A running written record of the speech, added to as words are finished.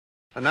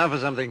And now for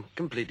something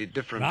completely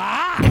different.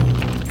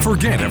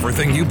 Forget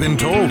everything you've been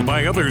told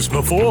by others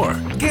before.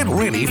 Get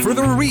ready for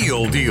the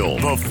real deal,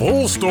 the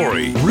full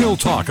story. Real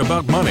talk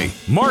about money,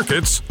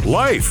 markets,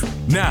 life.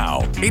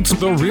 Now, it's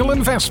The Real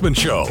Investment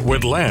Show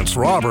with Lance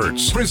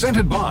Roberts,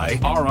 presented by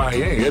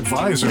RIA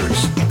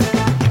Advisors.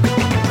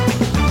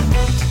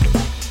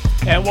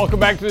 And welcome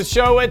back to the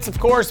show. It's, of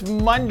course,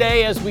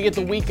 Monday as we get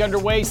the week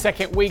underway,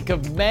 second week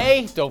of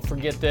May. Don't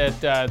forget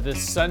that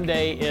this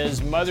Sunday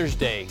is Mother's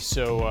Day,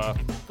 so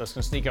that's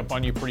going to sneak up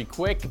on you pretty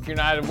quick. If you're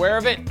not aware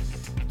of it,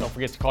 don't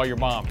forget to call your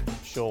mom.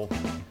 She'll,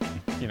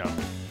 Did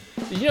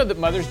you know that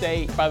Mother's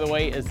Day, by the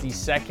way, is the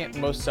second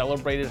most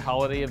celebrated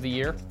holiday of the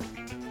year?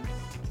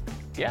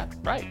 Yeah,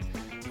 right.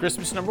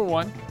 Christmas number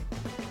 1,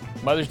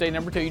 Mother's Day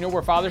number 2. You know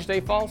where Father's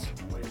Day falls?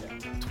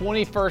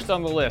 21st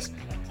on the list.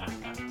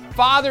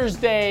 Father's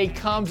Day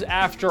comes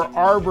after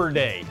Arbor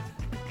Day.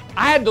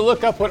 I had to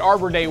look up what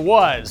Arbor Day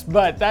was,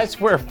 but that's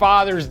where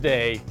Father's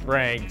Day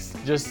ranks.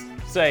 Just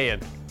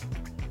saying.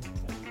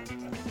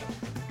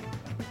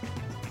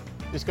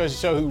 Just goes to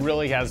show who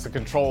really has the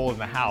control in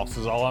the house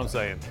is all I'm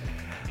saying.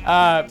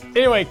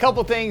 Anyway, a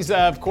couple things.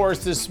 Of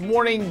course, this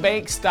morning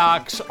bank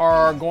stocks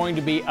are going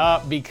to be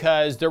up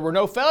because there were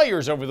no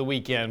failures over the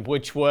weekend,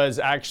 which was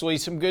actually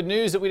some good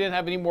news that we didn't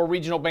have any more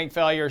regional bank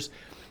failures.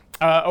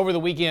 Over the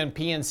weekend,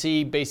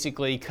 PNC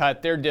basically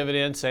cut their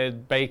dividends,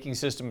 said banking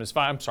system is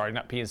fine. I'm sorry,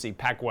 not PNC,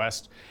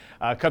 PacWest.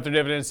 Cut their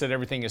dividends, said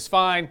everything is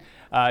fine.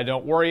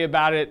 Don't worry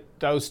about it.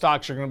 Those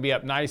stocks are going to be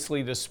up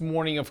nicely this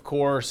morning, of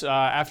course,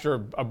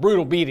 after a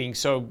brutal beating.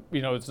 So,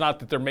 it's not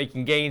that they're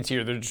making gains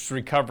here. They're just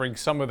recovering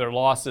some of their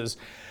losses.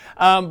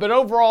 But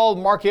overall,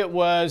 the market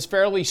was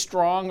fairly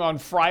strong on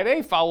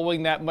Friday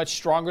following that much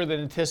stronger than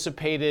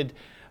anticipated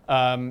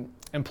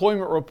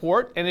employment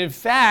report. And in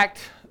fact,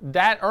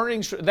 that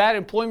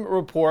employment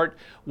report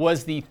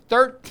was the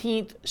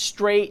 13th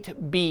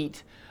straight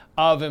beat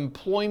of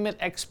employment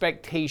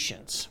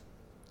expectations.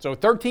 So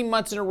 13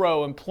 months in a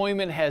row,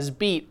 employment has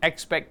beat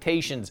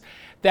expectations.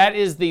 That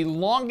is the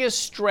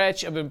longest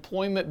stretch of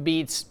employment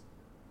beats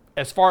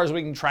as far as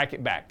we can track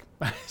it back.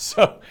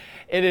 So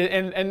it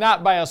is, and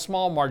not by a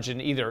small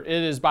margin either. It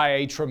is by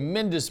a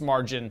tremendous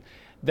margin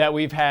that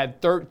we've had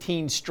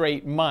 13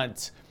 straight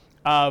months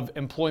of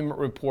employment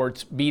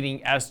reports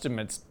beating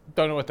estimates.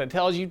 Don't know what that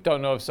tells you.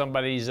 Don't know if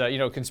somebody's,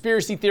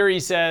 conspiracy theory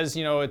says,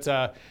 it's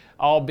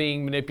all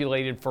being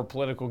manipulated for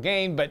political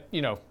gain. But,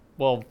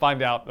 we'll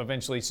find out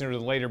eventually sooner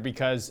than later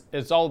because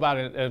it's all about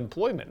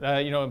employment.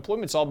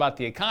 Employment's all about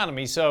the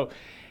economy. So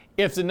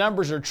if the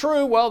numbers are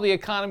true, well, the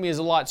economy is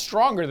a lot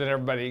stronger than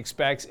everybody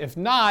expects. If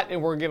not, and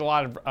we're going to get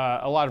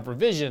a lot of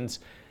revisions,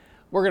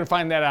 we're going to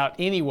find that out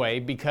anyway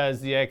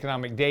because the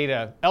economic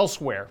data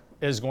elsewhere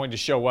is going to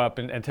show up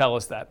and tell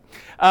us that.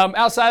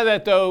 Outside of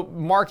that, though,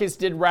 markets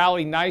did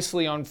rally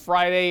nicely on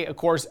Friday. Of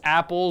course,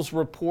 Apple's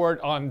report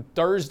on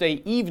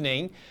Thursday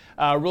evening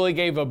really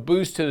gave a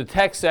boost to the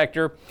tech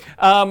sector.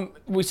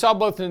 We saw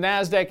both the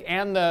NASDAQ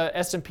and the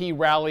S&P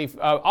rally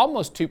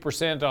almost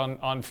 2%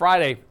 on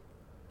Friday.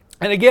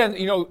 And again,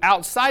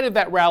 outside of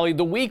that rally,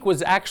 the week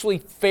was actually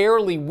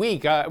fairly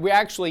weak. We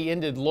actually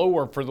ended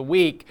lower for the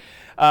week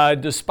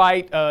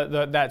despite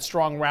that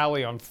strong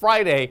rally on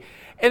Friday.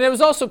 And it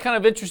was also kind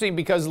of interesting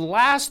because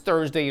last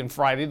Thursday and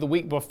Friday, the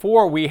week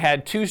before, we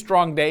had two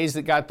strong days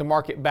that got the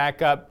market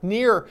back up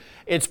near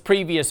its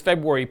previous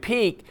February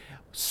peak.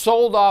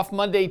 Sold off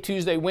Monday,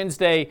 Tuesday,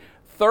 Wednesday,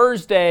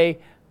 Thursday.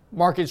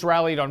 Markets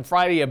rallied on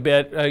Friday a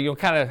bit.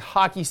 Kind of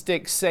hockey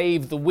stick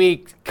saved the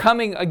week.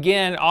 Coming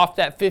again off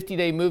that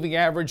 50-day moving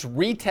average,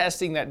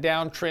 retesting that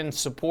downtrend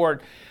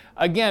support.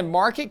 Again,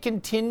 market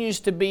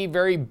continues to be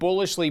very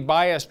bullishly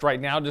biased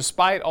right now,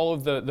 despite all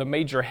of the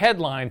major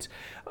headlines.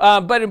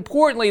 But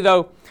importantly,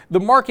 though, the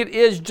market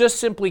is just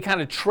simply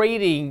kind of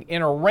trading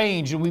in a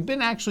range. And we've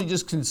been actually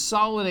just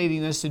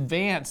consolidating this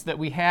advance that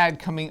we had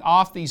coming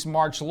off these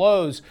March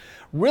lows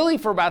really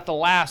for about the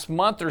last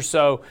month or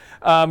so.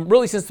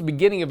 Really since the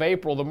beginning of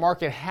April, the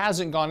market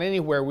hasn't gone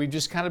anywhere. We've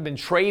just kind of been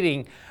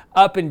trading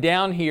up and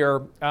down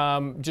here,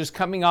 just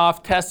coming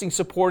off, testing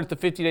support at the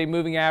 50-day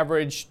moving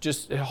average,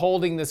 just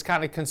holding this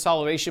kind of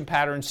consolidation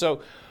pattern.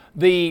 So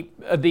the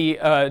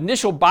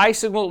initial buy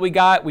signal that we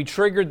got, we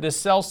triggered the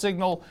sell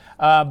signal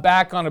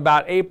back on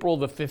about April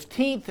the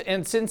 15th.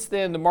 And since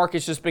then, the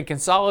market's just been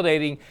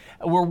consolidating.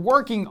 We're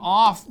working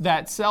off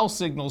that sell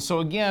signal. So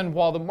again,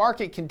 while the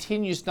market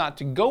continues not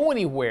to go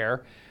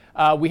anywhere,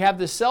 we have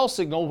the sell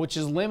signal, which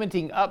is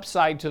limiting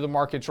upside to the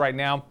markets right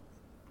now.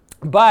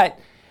 But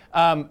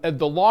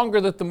the longer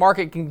that the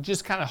market can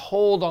just kind of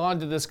hold on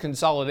to this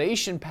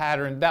consolidation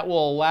pattern, that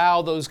will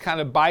allow those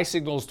kind of buy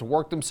signals to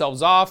work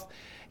themselves off,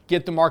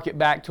 get the market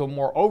back to a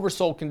more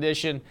oversold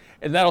condition,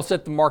 and that'll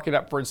set the market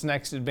up for its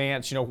next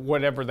advance,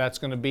 whatever that's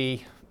going to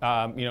be,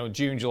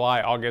 June,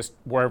 July, August,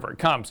 wherever it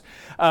comes.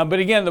 But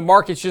again, the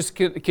market's just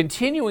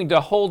continuing to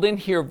hold in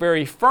here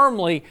very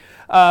firmly.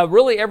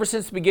 Really, ever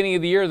since the beginning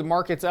of the year, the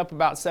market's up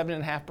about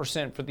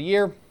 7.5% for the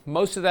year.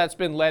 Most of that's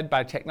been led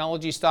by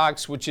technology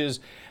stocks, which is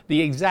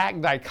the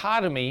exact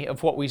dichotomy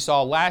of what we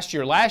saw last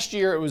year. Last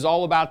year, it was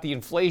all about the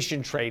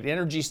inflation trade.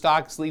 Energy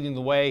stocks leading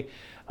the way,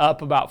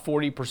 up about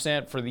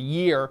 40% for the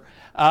year.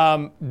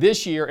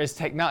 This year, it's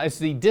the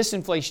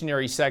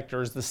disinflationary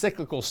sectors, the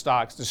cyclical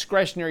stocks,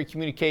 discretionary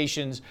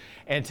communications,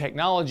 and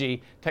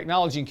technology.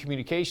 Technology and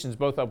communications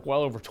both up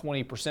well over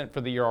 20%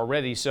 for the year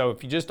already. So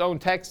if you just own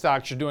tech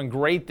stocks, you're doing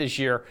great this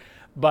year.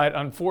 But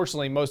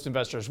unfortunately, most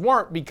investors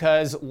weren't,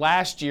 because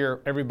last year,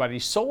 everybody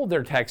sold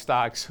their tech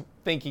stocks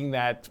thinking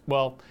that,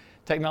 well,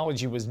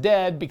 technology was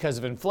dead because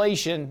of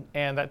inflation,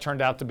 and that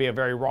turned out to be a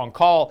very wrong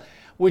call,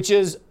 which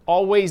is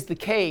always the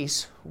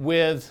case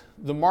with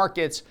the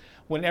markets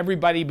when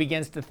everybody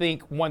begins to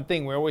think one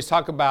thing. We always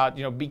talk about,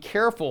 be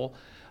careful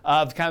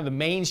of kind of the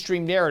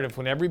mainstream narrative.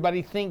 When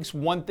everybody thinks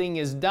one thing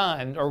is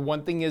done or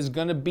one thing is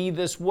going to be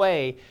this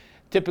way,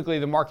 typically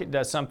the market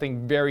does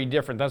something very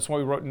different. That's why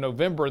we wrote in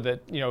November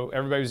that,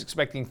 everybody was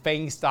expecting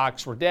FANG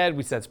stocks were dead.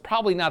 We said it's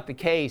probably not the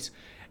case.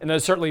 And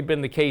that's certainly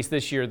been the case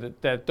this year,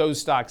 that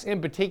those stocks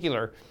in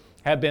particular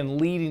have been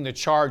leading the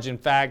charge. In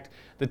fact,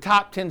 the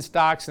top 10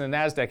 stocks in the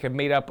NASDAQ have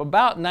made up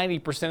about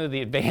 90% of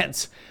the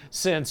advance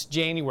since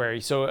January.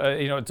 So,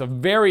 it's a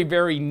very,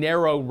 very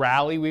narrow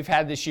rally we've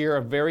had this year,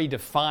 a very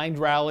defined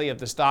rally of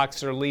the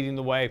stocks that are leading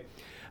the way.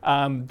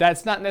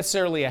 That's not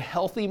necessarily a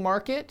healthy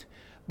market,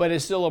 but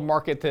it's still a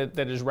market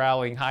that is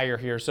rallying higher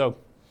here. So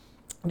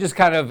just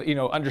kind of,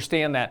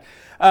 understand that.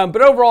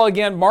 But overall,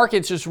 again,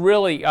 markets just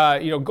really,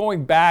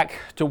 going back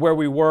to where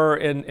we were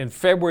in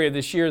February of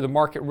this year, the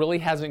market really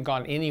hasn't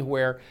gone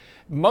anywhere.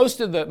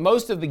 Most of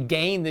the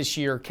gain this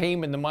year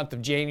came in the month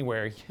of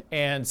January.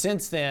 And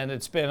since then,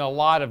 it's been a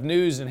lot of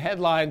news and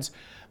headlines,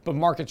 but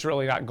market's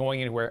really not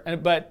going anywhere.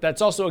 But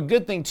that's also a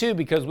good thing, too,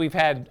 because we've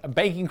had a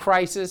banking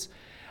crisis,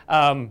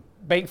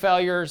 bank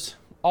failures,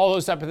 all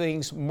those type of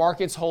things,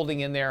 markets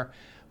holding in there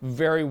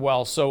very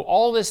well. So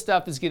all this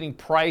stuff is getting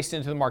priced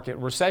into the market.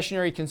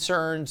 Recessionary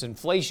concerns,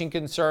 inflation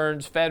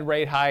concerns, Fed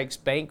rate hikes,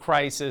 bank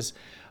crisis,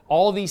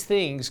 all these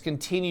things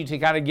continue to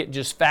kind of get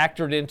just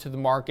factored into the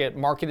market.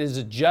 Market is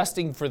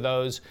adjusting for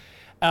those.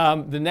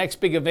 The next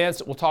big events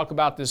that we'll talk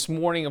about this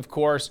morning, of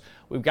course,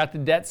 we've got the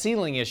debt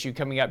ceiling issue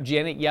coming up.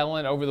 Janet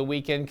Yellen over the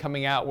weekend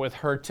coming out with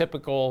her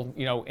typical,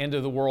 end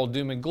of the world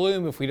doom and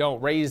gloom. If we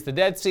don't raise the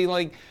debt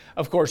ceiling,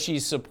 of course,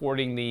 she's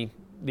supporting the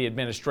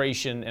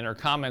administration in her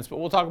comments, but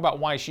we'll talk about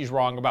why she's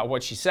wrong about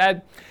what she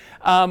said.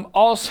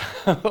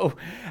 Also,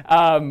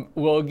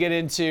 we'll get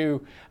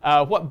into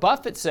what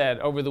Buffett said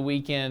over the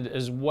weekend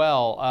as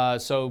well.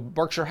 So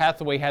Berkshire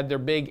Hathaway had their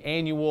big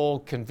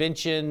annual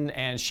convention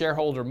and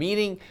shareholder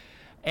meeting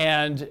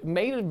and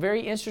made a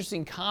very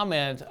interesting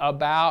comment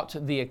about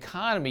the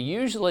economy.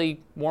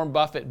 Usually, Warren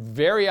Buffett,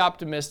 very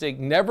optimistic,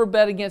 never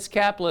bet against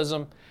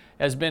capitalism,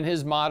 has been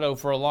his motto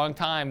for a long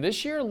time.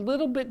 This year, a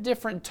little bit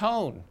different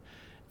tone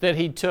that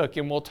he took,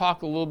 and we'll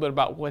talk a little bit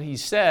about what he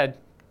said,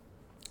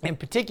 in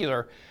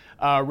particular,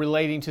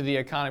 relating to the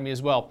economy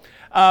as well.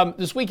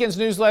 This weekend's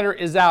newsletter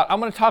is out. I'm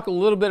going to talk a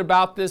little bit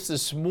about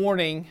this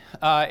morning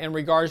in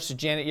regards to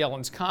Janet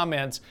Yellen's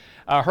comments.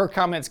 Her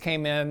comments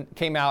came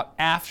out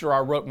after I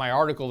wrote my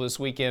article this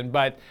weekend,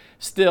 but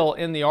still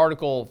in the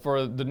article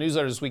for the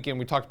newsletter this weekend,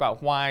 we talked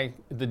about why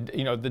the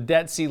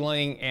debt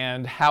ceiling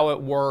and how it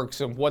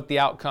works and what the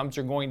outcomes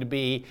are going to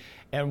be,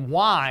 and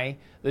why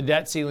the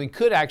debt ceiling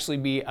could actually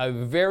be a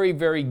very,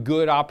 very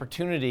good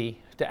opportunity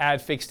to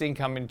add fixed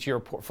income into your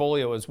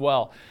portfolio as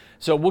well.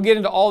 So we'll get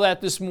into all that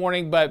this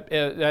morning, but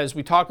as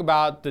we talk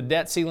about the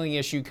debt ceiling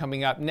issue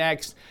coming up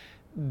next,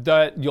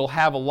 you'll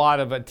have a lot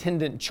of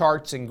attendant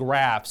charts and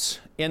graphs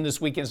in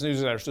this weekend's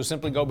newsletter. So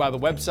simply go by the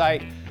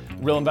website,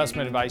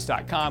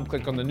 realinvestmentadvice.com,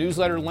 click on the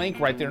newsletter link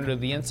right there under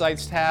the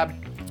Insights tab.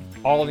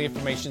 All of the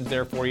information's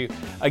there for you.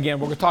 Again,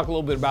 we're going to talk a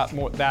little bit about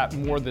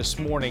more this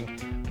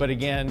morning, but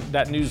again,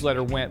 that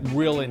newsletter went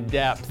real in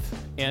depth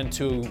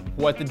into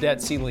what the debt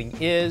ceiling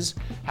is,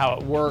 how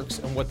it works,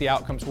 and what the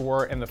outcomes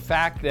were, and the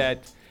fact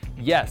that,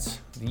 yes,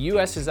 the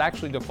U.S. has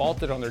actually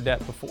defaulted on their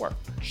debt before.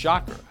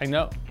 Shocker. I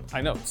know.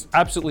 It's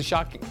absolutely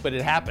shocking, but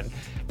it happened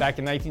back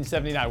in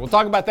 1979. We'll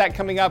talk about that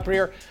coming up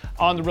here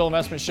on The Real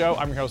Investment Show.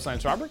 I'm your host,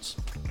 Lance Roberts.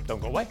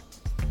 Don't go away.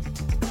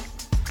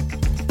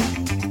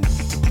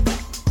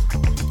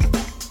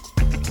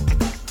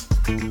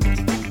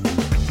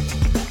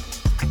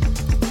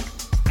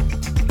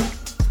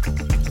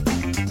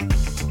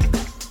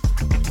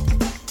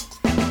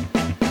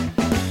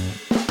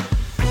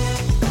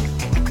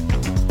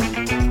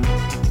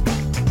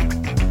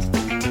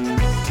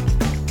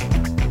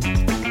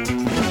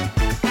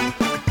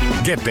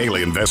 Get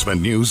daily investment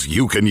news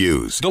you can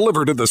use,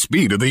 delivered at the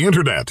speed of the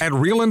internet at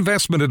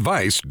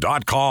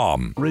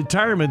realinvestmentadvice.com.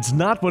 Retirement's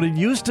not what it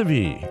used to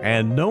be,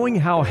 and knowing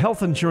how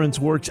health insurance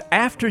works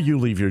after you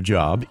leave your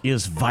job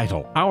is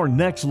vital. Our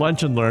next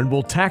Lunch and Learn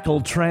will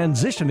tackle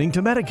transitioning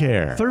to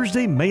Medicare,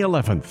 Thursday, May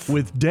 11th,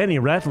 with Danny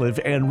Ratliff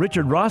and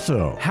Richard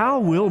Rosso. How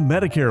will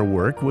Medicare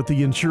work with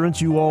the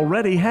insurance you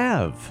already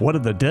have? What are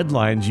the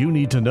deadlines you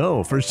need to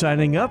know for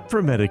signing up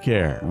for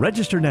Medicare?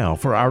 Register now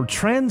for our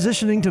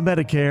Transitioning to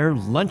Medicare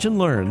Lunch and Learn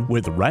learn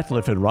with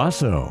Ratliff and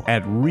Rosso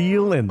at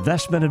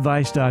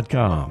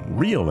realinvestmentadvice.com.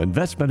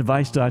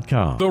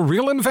 Realinvestmentadvice.com. The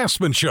Real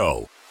Investment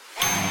Show.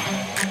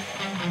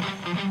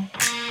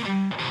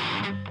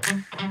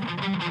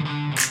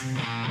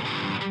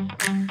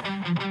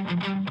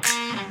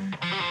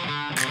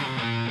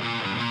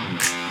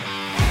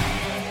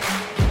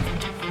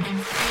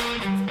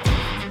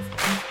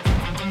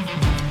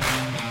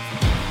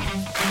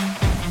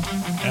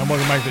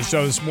 Welcome back to the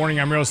show this morning.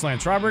 I'm Realist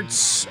Lance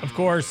Roberts. Of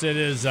course, it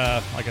is,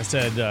 like I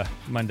said,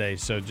 Monday,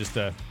 so just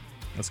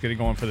let's get it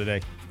going for the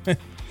day.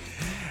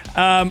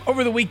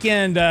 Over the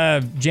weekend,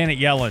 Janet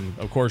Yellen,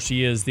 of course,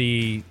 she is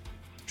the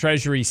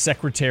Treasury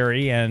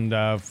Secretary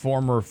and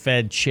former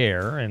Fed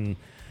Chair, and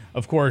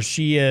of course,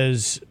 she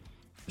is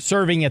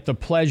serving at the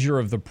pleasure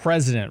of the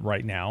president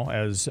right now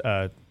as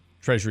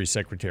Treasury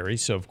Secretary,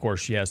 so of course,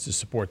 she has to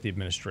support the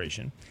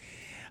administration.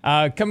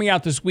 Coming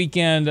out this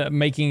weekend,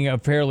 making a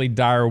fairly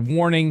dire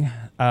warning.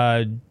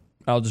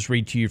 I'll just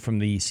read to you from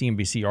the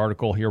CNBC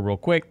article here real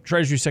quick.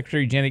 Treasury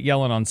Secretary Janet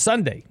Yellen on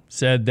Sunday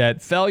said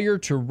that failure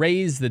to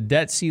raise the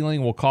debt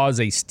ceiling will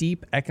cause a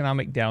steep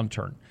economic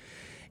downturn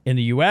in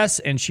the U.S.,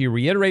 and she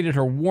reiterated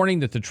her warning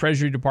that the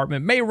Treasury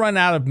Department may run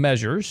out of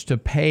measures to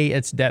pay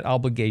its debt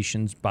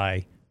obligations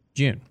by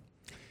June.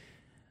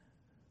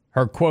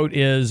 Her quote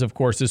is, of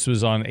course, this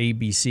was on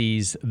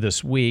ABC's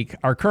This Week.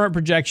 Our current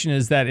projection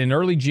is that in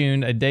early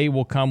June, a day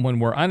will come when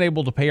we're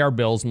unable to pay our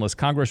bills unless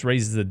Congress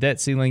raises the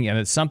debt ceiling, and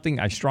it's something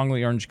I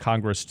strongly urge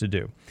Congress to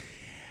do.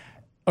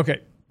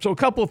 Okay, so a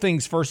couple of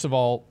things. First of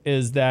all,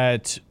 is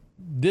that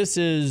this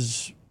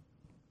is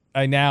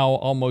a now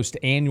almost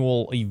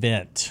annual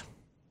event,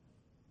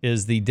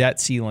 is the debt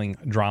ceiling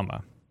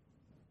drama.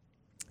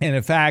 And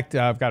in fact,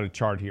 I've got a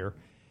chart here.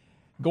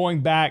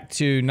 Going back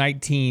to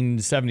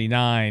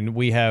 1979,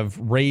 we have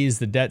raised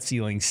the debt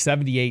ceiling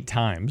 78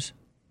 times,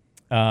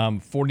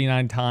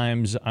 49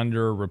 times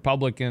under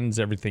Republicans,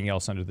 everything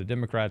else under the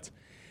Democrats.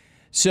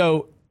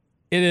 So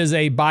it is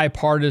a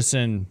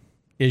bipartisan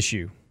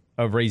issue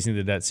of raising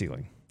the debt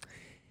ceiling.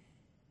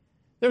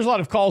 There's a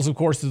lot of calls, of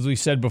course, as we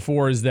said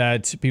before, is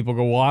that people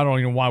go, well, I don't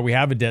even know why we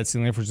have a debt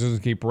ceiling if we're just going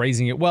to keep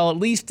raising it. Well, at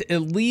least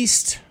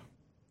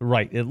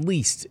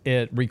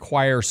it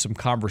requires some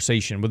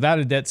conversation. Without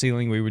a debt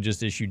ceiling, we would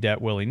just issue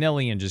debt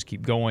willy-nilly and just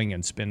keep going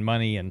and spend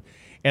money. And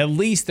at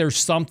least there's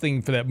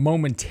something for that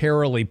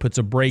momentarily puts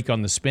a brake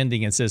on the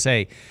spending and says,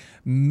 hey,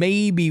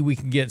 maybe we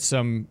can get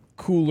some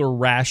cooler,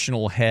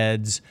 rational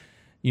heads,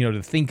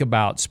 to think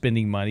about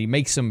spending money,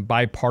 make some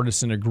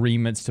bipartisan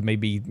agreements to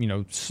maybe,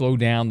 slow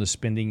down the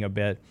spending a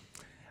bit.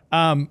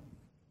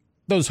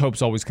 Those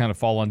hopes always kind of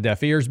fall on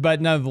deaf ears,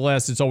 but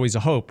nonetheless, it's always a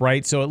hope,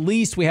 right? So at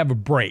least we have a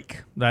break.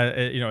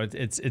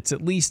 It's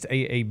at least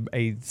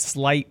a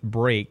slight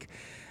break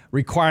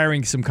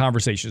requiring some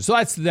conversation. So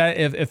that's that.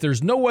 If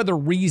there's no other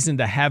reason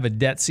to have a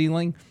debt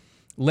ceiling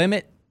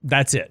limit,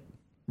 that's it,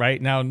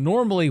 right? Now,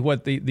 normally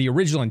what the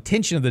original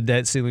intention of the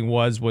debt ceiling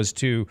was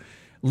to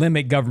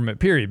limit government,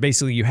 period.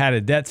 Basically, you had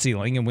a debt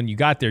ceiling, and when you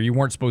got there, you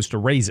weren't supposed to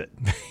raise it.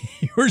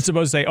 You were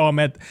supposed to say, oh, I'm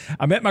at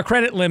my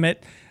credit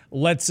limit.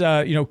 Let's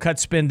cut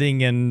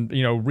spending and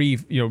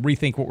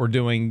rethink what we're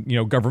doing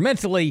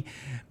governmentally,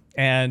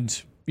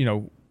 and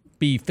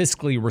be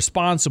fiscally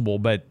responsible.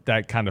 But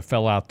that kind of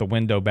fell out the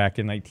window back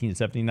in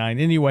 1979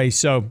 anyway.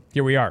 So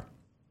here we are.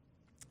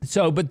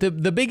 So, but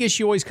the big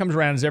issue always comes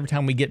around is every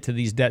time we get to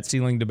these debt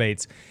ceiling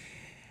debates,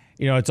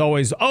 it's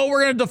always, oh,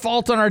 we're going to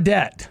default on our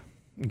debt.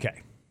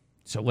 Okay,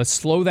 so let's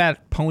slow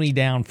that pony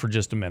down for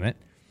just a minute.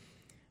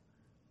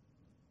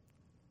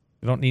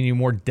 We don't need any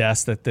more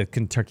deaths at the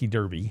Kentucky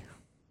Derby.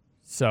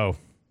 So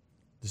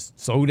just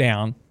slow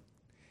down.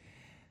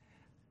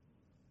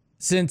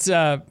 Since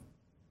we're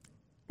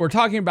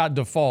talking about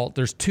default,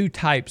 there's two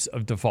types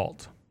of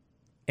default.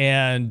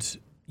 And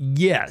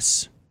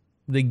yes,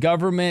 the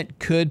government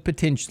could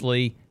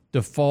potentially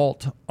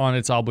default on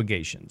its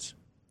obligations.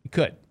 It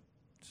could.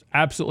 It's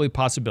absolutely a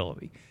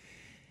possibility.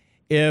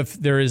 If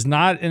there is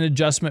not an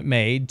adjustment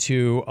made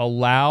to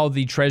allow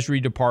the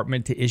Treasury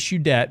Department to issue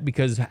debt,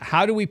 because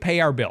how do we pay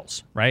our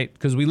bills, right?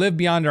 Because we live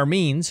beyond our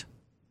means,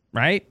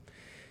 right?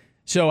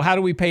 So how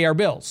do we pay our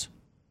bills?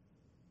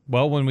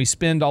 Well, when we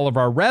spend all of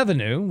our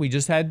revenue, we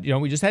just had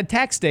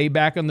tax day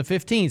back on the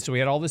 15th. So we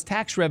had all this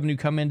tax revenue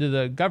come into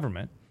the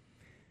government.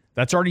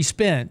 That's already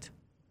spent.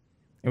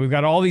 And we've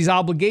got all these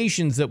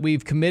obligations that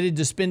we've committed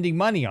to spending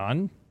money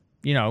on,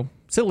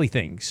 silly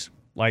things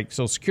like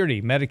Social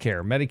Security,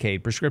 Medicare,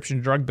 Medicaid,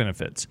 prescription drug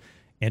benefits,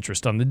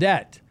 interest on the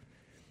debt.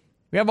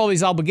 We have all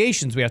these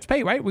obligations we have to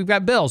pay, right? We've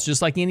got bills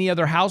just like any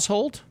other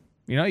household.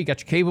 You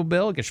got your cable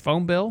bill, you got your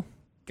phone bill,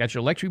 got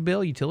your electric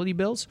bill, utility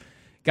bills.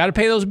 Got to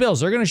pay those bills.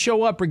 They're going to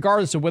show up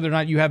regardless of whether or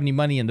not you have any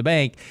money in the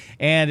bank.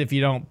 And if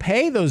you don't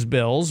pay those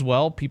bills,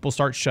 well, people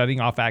start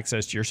shutting off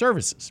access to your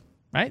services,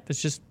 right?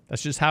 That's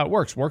just how it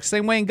works. Works the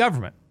same way in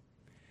government.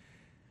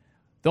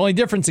 The only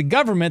difference in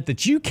government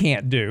that you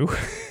can't do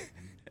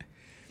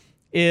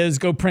is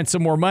go print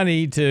some more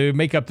money to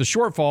make up the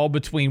shortfall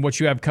between what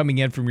you have coming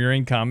in from your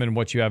income and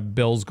what you have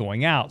bills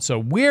going out. So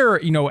we're,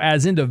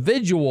 as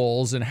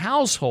individuals and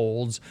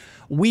households,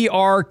 we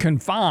are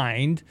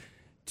confined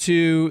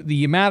to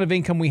the amount of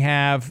income we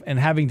have and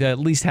having to at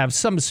least have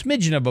some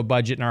smidgen of a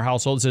budget in our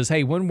household. It says,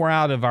 hey, when we're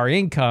out of our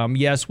income,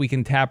 yes, we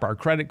can tap our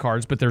credit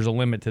cards, but there's a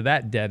limit to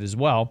that debt as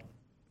well.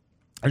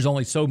 There's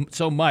only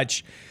so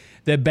much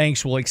that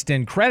banks will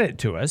extend credit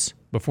to us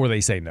before they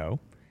say no.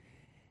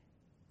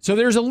 So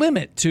there's a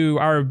limit to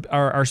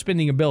our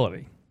spending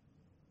ability.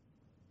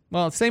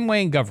 Well, it's the same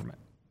way in government.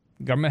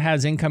 Government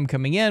has income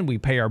coming in, we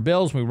pay our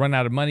bills, we run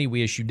out of money,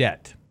 we issue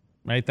debt,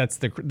 right? That's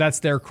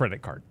their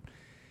credit card.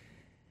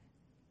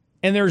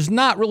 And there's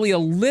not really a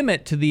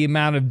limit to the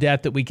amount of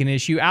debt that we can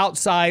issue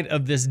outside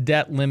of this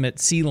debt limit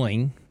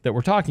ceiling that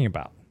we're talking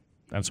about.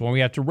 That's when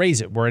we have to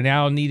raise it. We're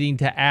now needing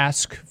to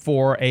ask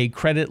for a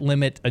credit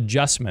limit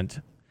adjustment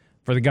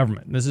for the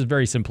government. This is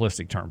very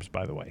simplistic terms,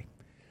 by the way.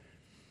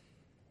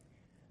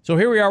 So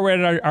here we are,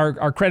 we're at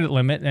our credit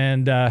limit,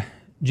 and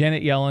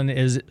Janet Yellen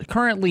is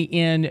currently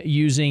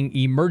using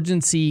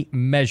emergency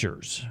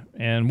measures.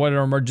 And what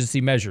are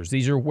emergency measures?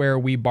 These are where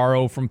we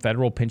borrow from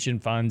federal pension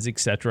funds, et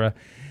cetera,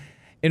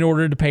 in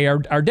order to pay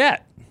our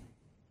debt.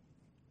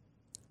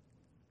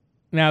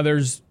 Now,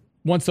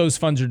 once those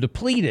funds are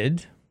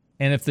depleted,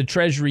 and if the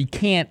Treasury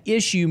can't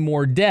issue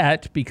more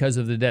debt because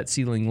of the debt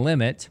ceiling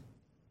limit,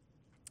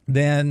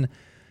 then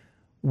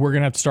we're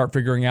going to have to start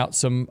figuring out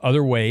some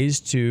other ways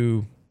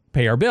to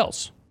pay our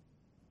bills.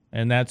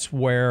 And that's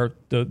where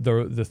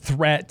the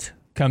threat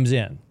comes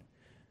in.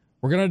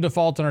 We're going to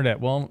default on our debt.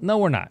 Well, no,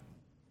 we're not.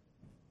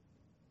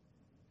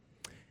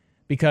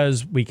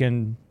 Because we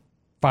can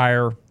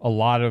fire a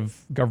lot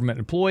of government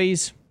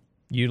employees,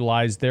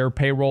 utilize their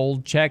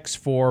payroll checks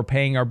for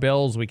paying our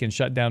bills. We can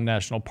shut down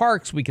national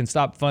parks. We can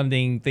stop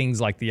funding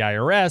things like the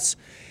IRS,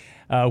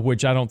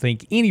 which I don't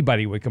think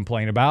anybody would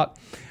complain about.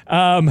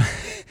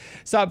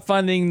 Stop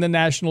funding the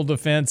national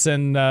defense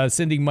and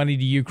sending money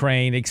to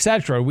Ukraine,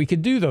 etc. We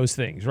could do those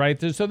things, right?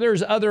 So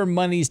there's other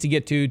monies to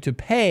get to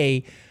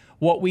pay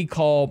what we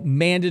call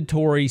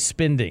mandatory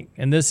spending.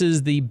 And this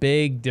is the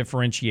big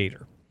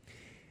differentiator.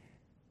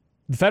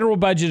 The federal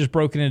budget is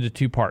broken into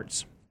two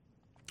parts.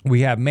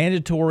 We have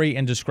mandatory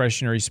and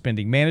discretionary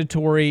spending.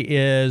 Mandatory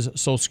is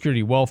Social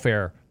Security,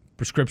 welfare,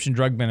 prescription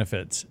drug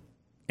benefits,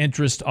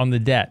 interest on the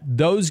debt.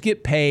 Those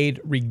get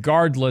paid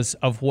regardless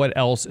of what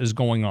else is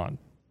going on,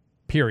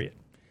 period.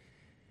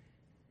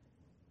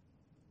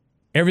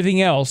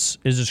 Everything else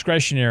is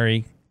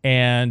discretionary,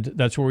 and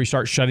that's where we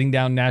start shutting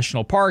down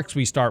national parks.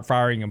 We start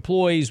firing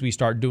employees. We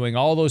start doing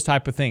all those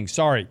type of things.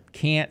 Sorry,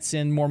 can't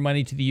send more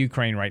money to the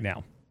Ukraine right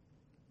now,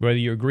 whether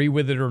you agree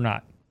with it or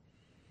not.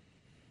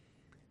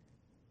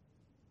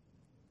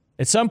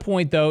 At some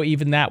point, though,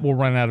 even that will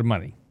run out of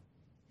money.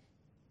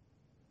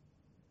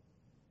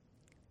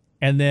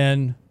 And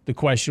then the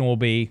question will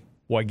be,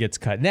 what gets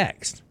cut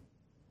next,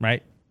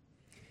 right?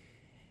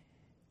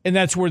 And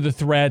that's where the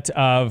threat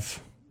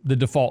of the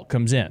default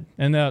comes in.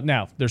 And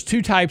now, there's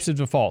two types of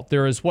default.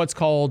 There is what's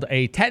called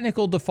a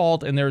technical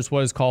default, and there's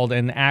what is called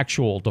an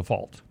actual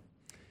default.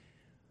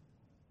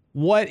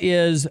 What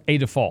is a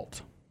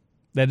default?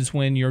 That is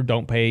when you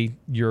don't pay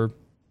your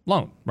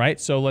loan, right?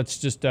 So let's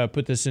just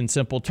put this in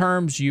simple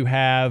terms. You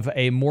have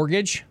a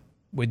mortgage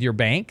with your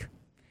bank,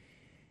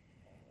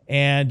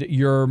 and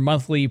your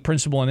monthly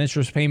principal and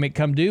interest payment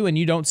come due, and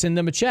you don't send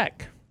them a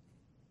check.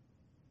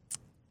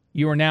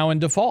 You are now in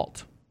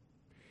default.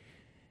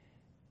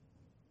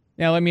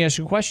 Now, let me ask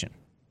you a question.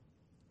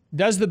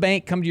 Does the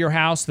bank come to your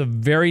house the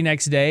very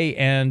next day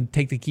and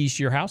take the keys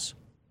to your house?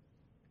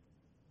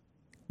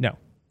 No.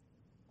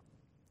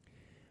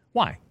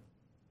 Why?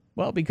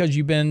 Well, because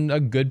you've been a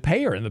good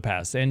payer in the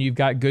past and you've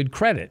got good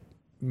credit.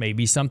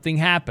 Maybe something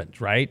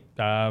happened, right?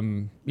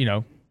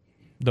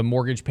 The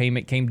mortgage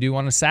payment came due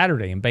on a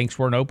Saturday and banks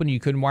weren't open. You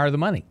couldn't wire the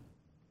money.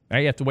 Right?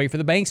 You have to wait for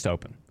the banks to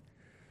open.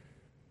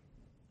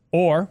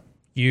 Or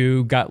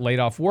you got laid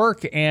off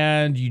work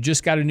and you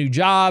just got a new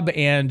job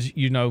and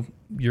you're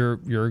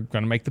going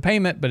to make the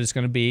payment, but it's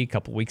going to be a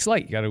couple weeks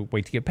late. You got to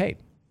wait to get paid.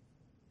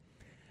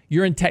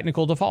 You're in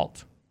technical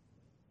default.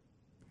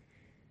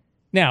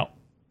 Now,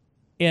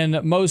 in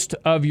most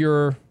of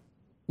your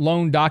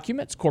loan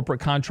documents, corporate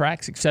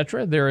contracts,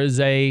 etc., there is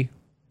a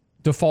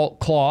default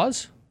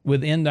clause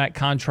within that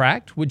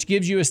contract, which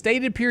gives you a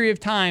stated period of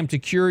time to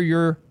cure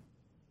your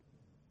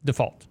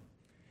default.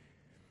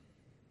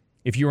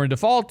 If you're in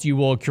default, you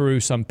will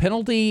accrue some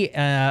penalty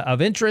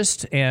of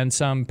interest and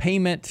some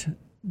payment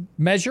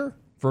measure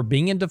for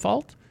being in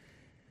default.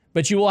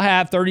 But you will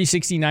have 30,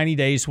 60, 90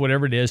 days,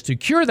 whatever it is, to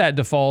cure that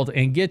default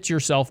and get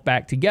yourself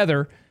back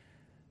together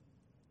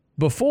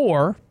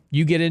before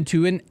you get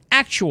into an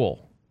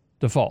actual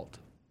default.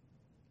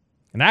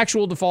 An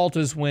actual default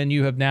is when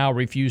you have now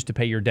refused to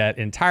pay your debt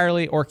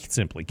entirely or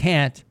simply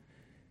can't.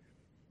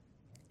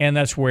 And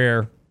that's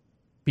where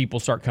people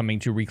start coming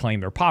to reclaim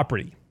their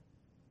property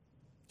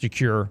to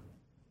cure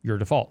your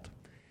default.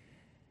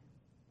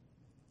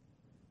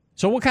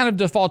 So what kind of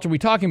default are we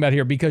talking about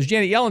here? Because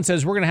Janet Yellen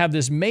says we're going to have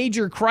this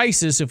major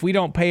crisis if we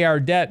don't pay our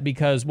debt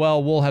because,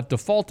 well, we'll have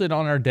defaulted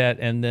on our debt,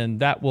 and then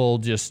that will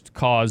just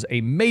cause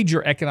a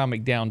major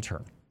economic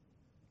downturn.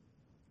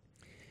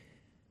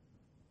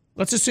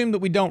 Let's assume that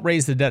we don't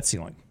raise the debt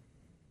ceiling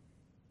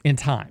in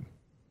time.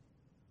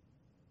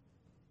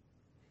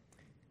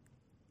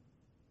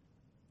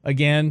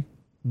 Again,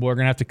 we're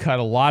going to have to cut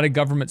a lot of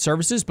government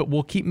services, but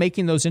we'll keep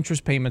making those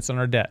interest payments on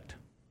our debt.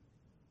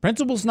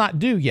 Principal's not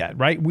due yet,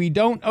 right? We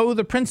don't owe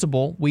the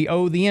principal, we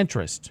owe the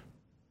interest.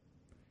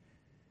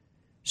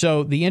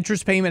 So the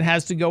interest payment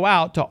has to go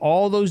out to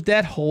all those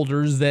debt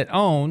holders that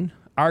own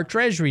our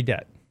Treasury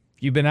debt.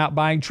 If you've been out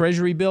buying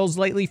Treasury bills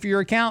lately for your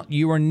account,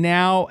 you are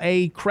now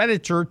a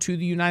creditor to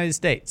the United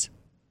States.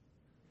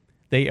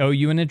 They owe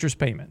you an interest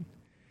payment.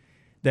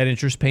 That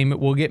interest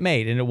payment will get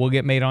made, and it will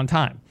get made on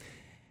time.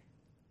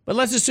 But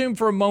let's assume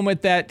for a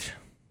moment that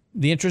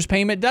the interest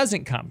payment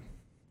doesn't come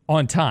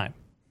on time.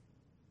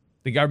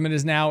 The government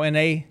is now in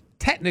a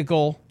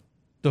technical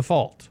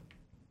default.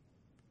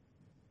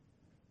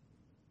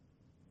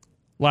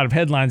 A lot of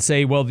headlines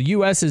say, well, the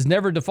U.S. has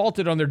never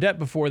defaulted on their debt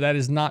before. That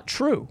is not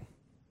true.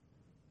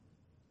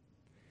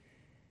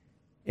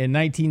 In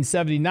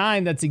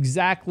 1979, that's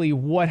exactly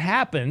what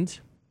happened.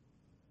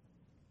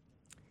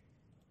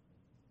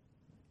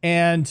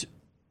 And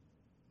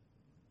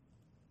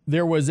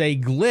there was a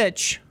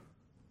glitch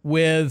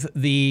with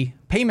the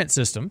payment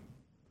system,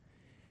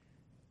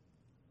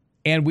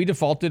 and we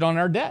defaulted on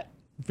our debt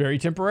very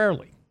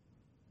temporarily.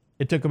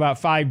 It took about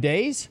 5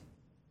 days.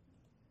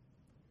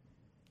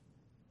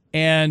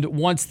 And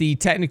once the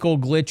technical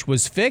glitch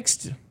was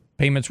fixed,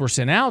 payments were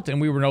sent out,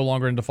 and we were no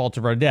longer in default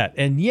of our debt.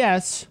 And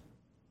yes,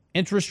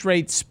 interest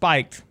rates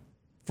spiked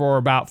for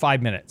about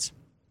 5 minutes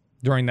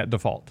during that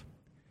default.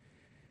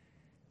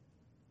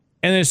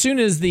 And as soon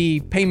as the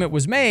payment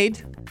was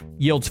made,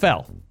 yields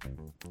fell.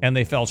 And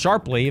they fell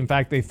sharply. In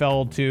fact, they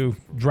fell to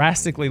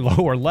drastically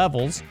lower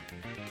levels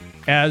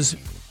as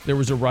there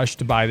was a rush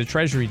to buy the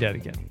Treasury debt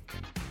again.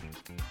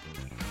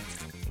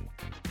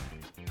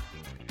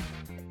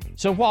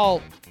 So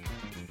while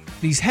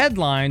these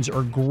headlines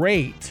are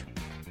great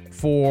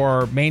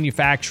for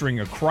manufacturing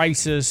a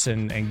crisis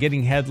and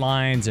getting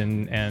headlines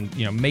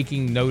and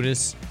making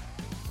notice,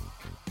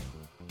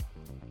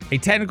 a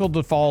technical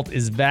default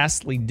is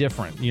vastly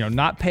different.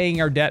 Not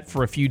paying our debt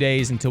for a few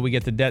days until we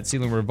get the debt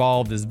ceiling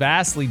resolved is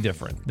vastly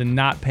different than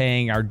not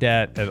paying our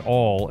debt at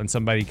all and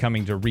somebody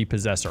coming to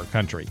repossess our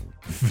country.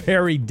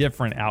 Very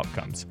different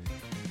outcomes.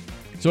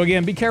 So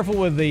again, be careful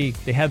with the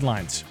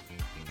headlines.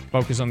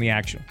 Focus on the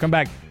action. Come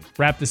back,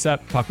 wrap this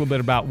up, talk a little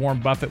bit about Warren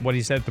Buffett, what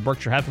he said at the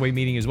Berkshire Hathaway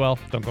meeting as well.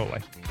 Don't go away.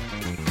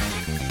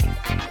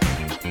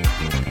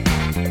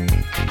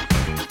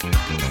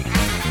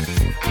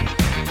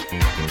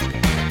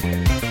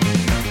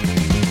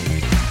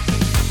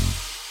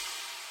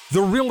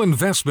 The Real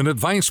Investment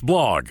Advice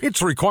blog.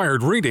 It's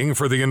required reading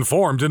for the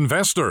informed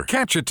investor.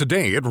 Catch it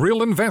today at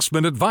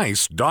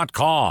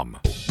realinvestmentadvice.com.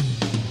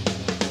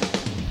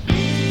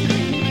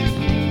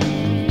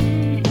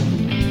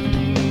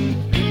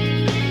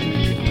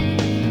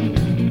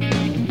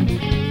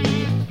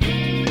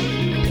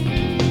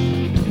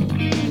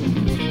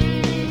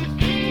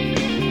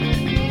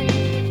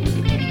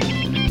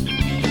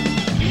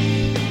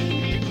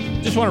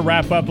 Just want to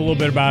wrap up a little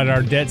bit about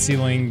our debt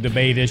ceiling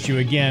debate issue.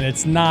 Again,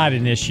 it's not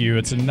an issue.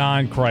 It's a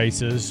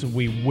non-crisis.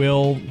 We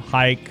will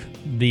hike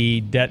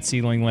the debt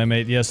ceiling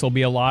limit. Yes, there'll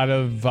be a lot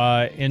of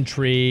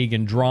intrigue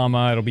and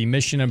drama. It'll be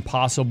Mission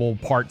Impossible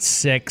Part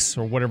 6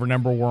 or whatever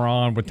number we're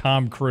on with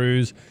Tom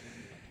Cruise.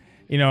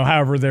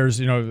 However, there's,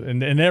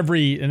 in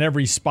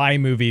every spy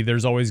movie,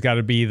 there's always got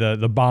to be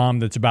the bomb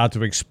that's about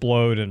to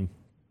explode. And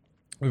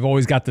we've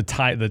always got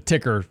the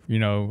ticker,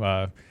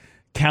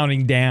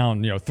 counting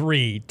down,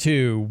 3,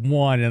 2,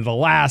 1, and the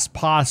last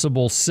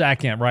possible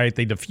second, right?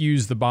 They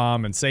defuse the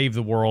bomb and save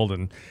the world,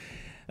 and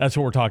that's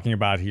what we're talking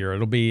about here.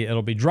 It'll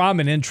be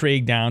drama and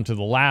intrigue down to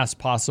the last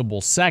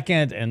possible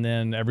second, and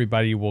then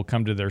everybody will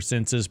come to their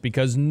senses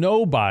because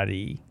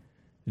nobody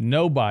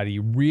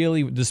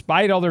really,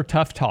 despite all their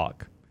tough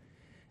talk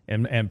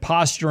and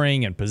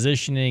posturing and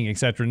positioning,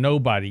 etc.,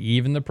 nobody,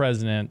 even the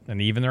president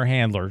and even their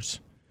handlers,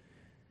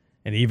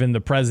 and even the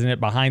president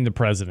behind the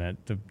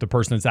president, the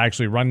person that's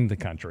actually running the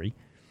country,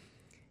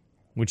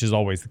 which is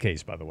always the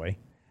case, by the way,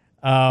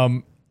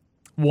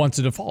 wants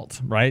a default,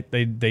 right?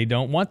 They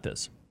don't want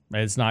this.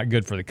 It's not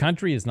good for the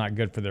country. It's not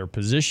good for their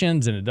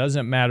positions. And it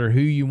doesn't matter who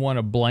you want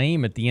to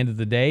blame. At the end of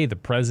the day, the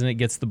president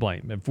gets the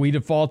blame. If we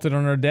defaulted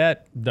on our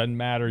debt, doesn't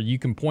matter. You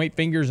can point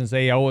fingers and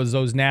say, oh, it was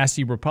those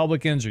nasty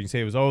Republicans, or you can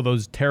say it was, oh,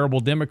 those terrible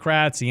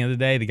Democrats. At the end of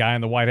the day, the guy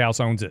in the White House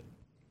owns it.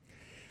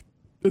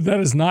 But that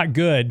is not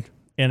good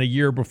in a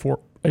year before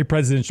a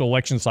presidential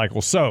election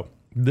cycle. So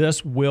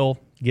this will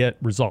get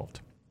resolved.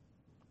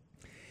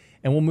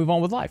 And we'll move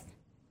on with life.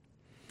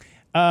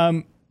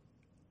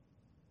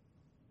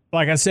 Like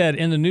I said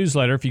in the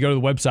newsletter, if you go to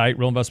the website,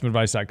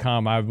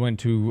 realinvestmentadvice.com, I went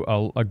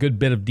to a good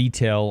bit of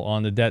detail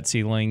on the debt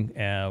ceiling,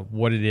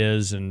 what it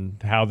is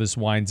and how this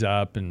winds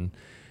up and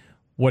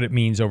what it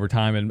means over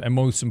time, and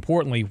most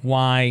importantly,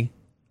 why,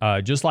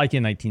 just like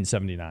in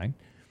 1979,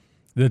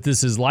 that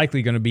this is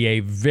likely going to be a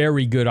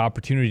very good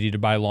opportunity to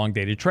buy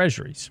long-dated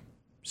treasuries.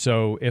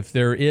 So if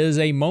there is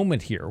a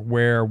moment here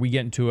where we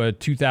get into a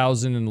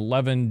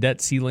 2011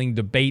 debt ceiling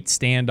debate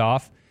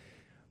standoff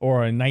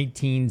or a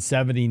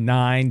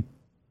 1979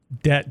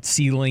 debt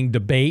ceiling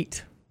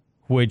debate,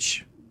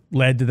 which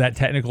led to that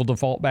technical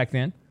default back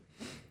then,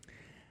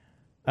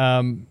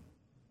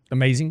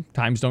 amazing.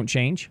 Times don't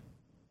change.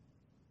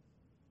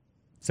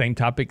 Same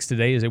topics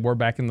today as they were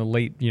back in the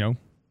late,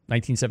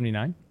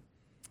 1979.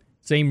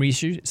 Same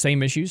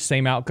issues,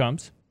 same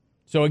outcomes.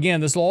 So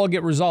again, this will all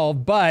get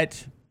resolved,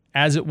 but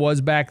as it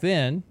was back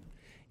then,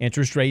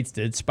 interest rates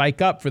did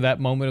spike up for that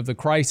moment of the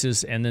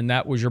crisis, and then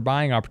that was your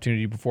buying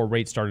opportunity before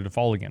rates started to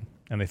fall again,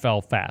 and they fell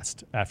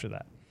fast after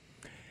that.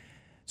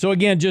 So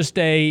again, just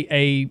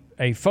a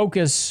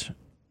focus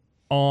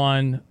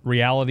on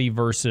reality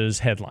versus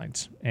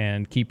headlines,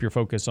 and keep your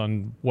focus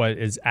on what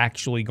is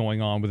actually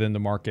going on within the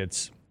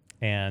markets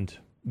and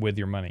with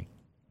your money.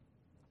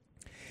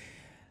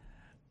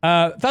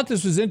 Thought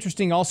this was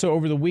interesting. Also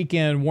over the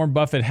weekend, Warren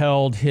Buffett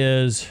held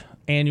his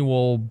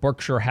annual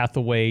Berkshire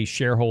Hathaway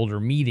shareholder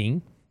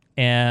meeting.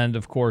 And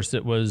of course,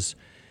 it was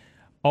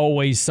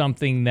always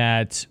something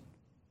that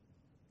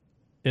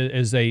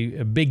is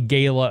a big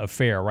gala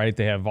affair, right?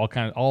 They have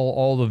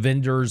all the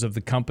vendors of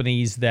the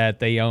companies that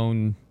they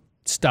own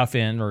stuff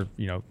in, or,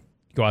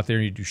 go out there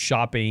and you do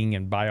shopping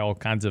and buy all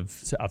kinds of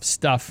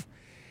stuff.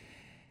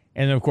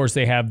 And then, of course,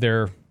 they have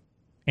their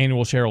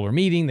annual shareholder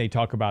meeting. They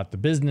talk about the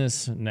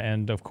business.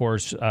 And of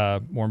course,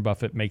 Warren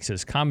Buffett makes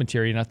his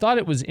commentary. And I thought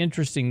it was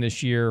interesting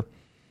this year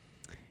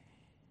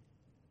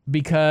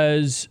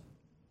because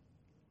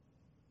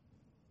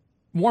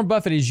Warren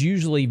Buffett is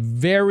usually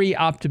very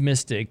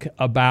optimistic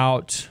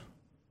about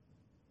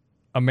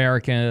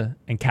America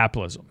and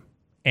capitalism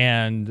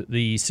and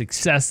the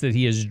success that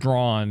he has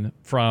drawn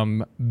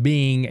from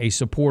being a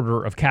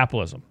supporter of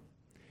capitalism.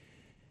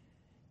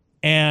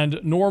 And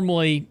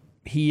normally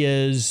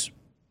he's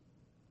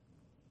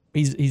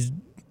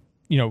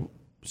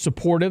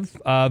supportive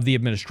of the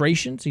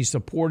administrations. He's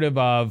supportive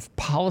of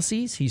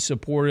policies. He's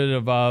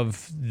supportive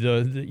of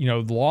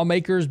the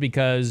lawmakers,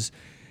 because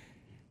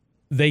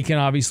they can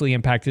obviously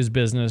impact his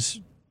business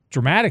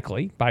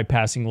dramatically by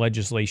passing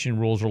legislation,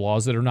 rules, or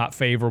laws that are not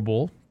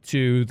favorable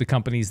to the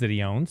companies that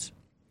he owns.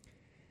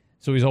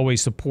 So he's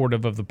always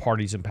supportive of the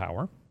parties in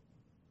power.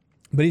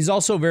 But he's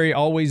also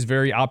always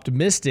very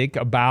optimistic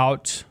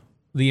about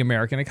the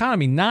American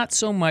economy. Not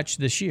so much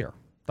this year.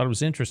 Thought it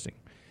was interesting.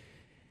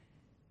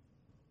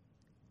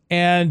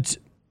 And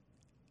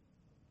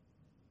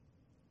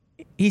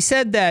he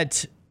said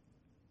that,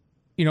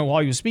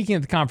 while he was speaking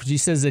at the conference, he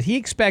says that he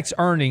expects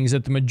earnings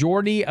at the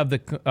majority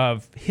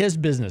of his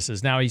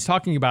businesses. Now, he's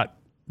talking about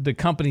the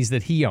companies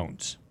that he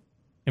owns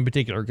in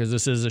particular, because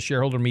this is a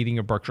shareholder meeting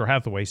of Berkshire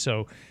Hathaway.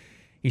 So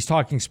he's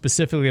talking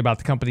specifically about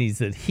the companies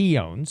that he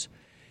owns.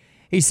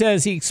 He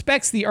says he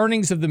expects the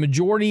earnings of the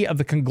majority of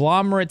the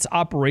conglomerate's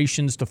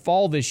operations to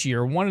fall this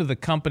year. One of the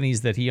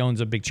companies that he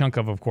owns a big chunk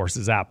of course,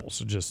 is Apple.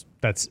 So just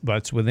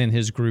that's within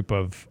his group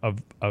of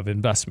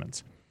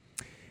investments.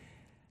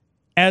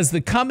 As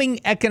the coming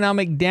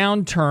economic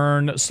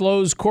downturn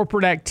slows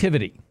corporate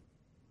activity.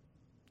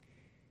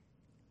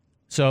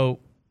 So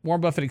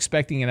Warren Buffett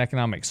expecting an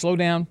economic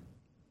slowdown.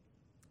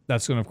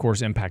 That's going to, of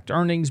course, impact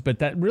earnings, but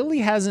that really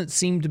hasn't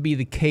seemed to be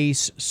the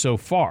case so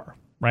far.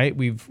 Right?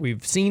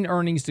 We've seen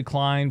earnings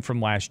decline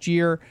from last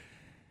year.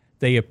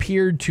 They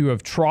appeared to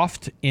have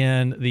troughed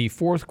in the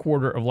fourth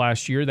quarter of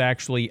last year. They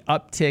actually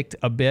upticked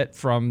a bit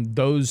from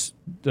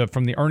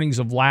the earnings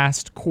of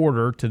last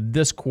quarter to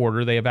this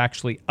quarter. They have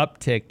actually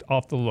upticked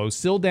off the low,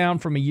 still down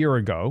from a year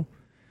ago,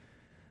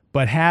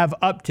 but have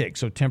upticked.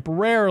 So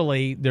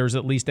temporarily, there's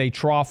at least a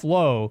trough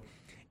low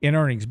in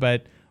earnings.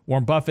 But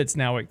Warren Buffett's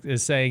now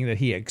is saying that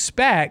he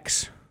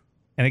expects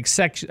an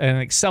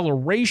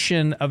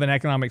acceleration of an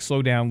economic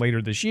slowdown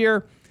later this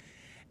year,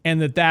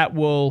 and that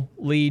will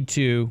lead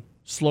to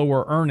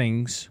slower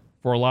earnings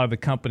for a lot of the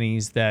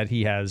companies that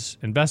he has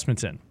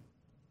investments in.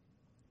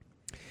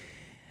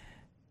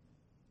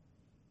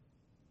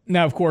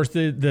 Now, of course,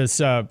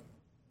 these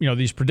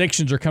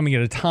predictions are coming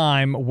at a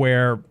time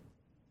where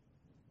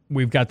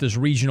we've got this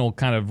regional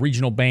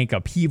bank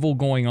upheaval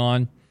going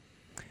on,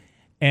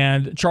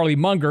 and Charlie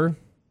Munger,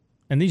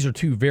 and these are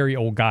two very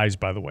old guys,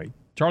 by the way.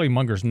 Charlie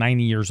Munger's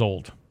 90 years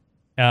old.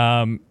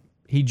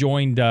 He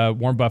joined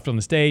Warren Buffett on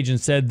the stage and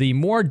said the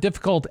more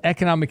difficult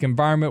economic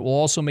environment will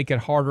also make it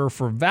harder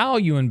for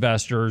value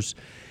investors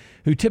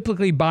who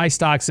typically buy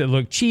stocks that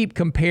look cheap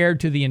compared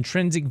to the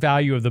intrinsic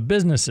value of the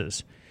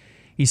businesses.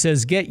 He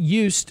says, get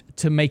used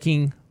to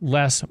making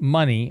less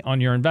money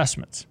on your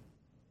investments.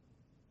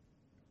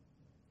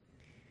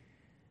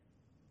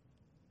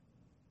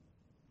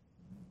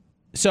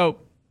 So,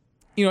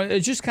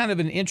 it's just kind of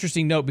an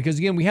interesting note because,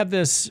 again, we have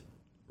this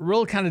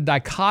real kind of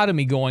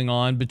dichotomy going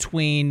on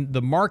between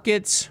the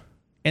markets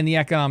and the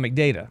economic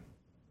data.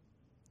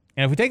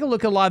 And if we take a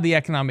look at a lot of the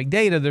economic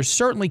data, there's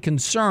certainly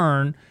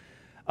concern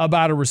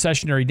about a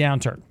recessionary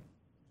downturn.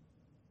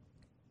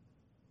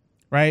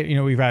 right?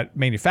 We've got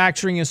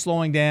manufacturing is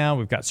slowing down.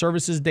 We've got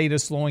services data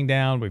slowing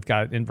down. We've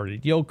got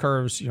inverted yield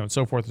curves, and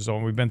so forth and so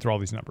on. We've been through all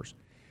these numbers.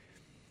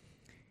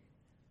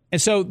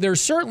 And so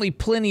there's certainly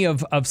plenty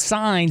of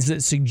signs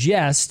that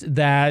suggest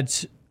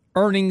that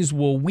earnings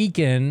will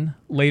weaken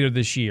later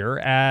this year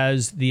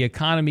as the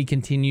economy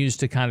continues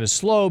to kind of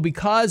slow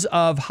because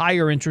of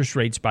higher interest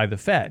rates by the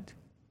Fed.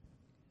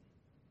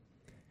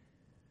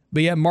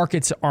 But yet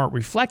markets aren't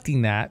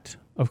reflecting that,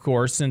 of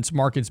course, since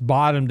markets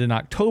bottomed in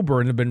October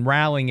and have been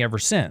rallying ever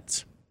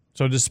since.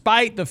 So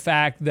despite the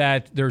fact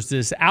that there's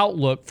this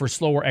outlook for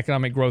slower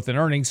economic growth and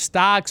earnings,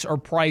 stocks are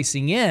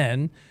pricing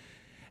in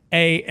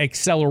a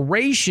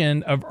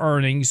acceleration of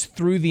earnings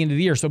through the end of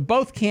the year. So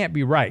both can't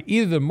be right.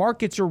 Either the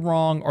markets are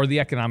wrong or the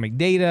economic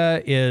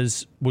data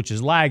which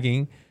is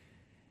lagging,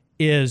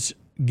 is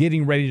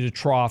getting ready to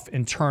trough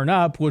and turn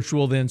up, which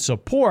will then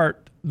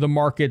support the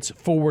market's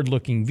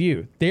forward-looking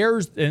view.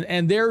 There's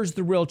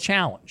the real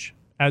challenge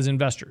as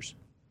investors.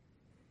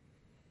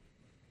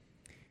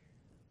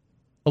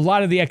 A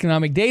lot of the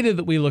economic data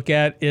that we look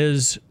at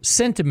is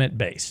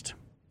sentiment-based.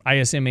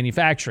 ISM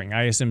manufacturing,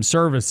 ISM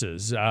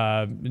services,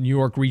 New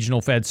York Regional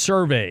Fed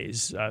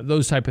surveys,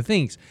 those type of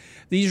things.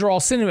 These are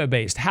all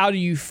sentiment-based. How do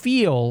you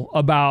feel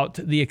about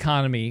the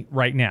economy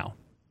right now?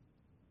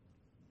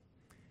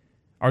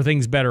 Are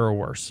things better or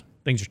worse?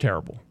 Things are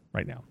terrible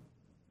right now.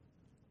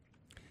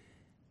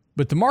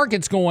 But the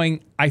market's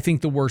going, I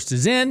think the worst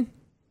is in.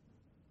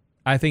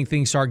 I think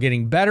things start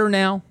getting better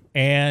now.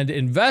 And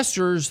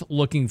investors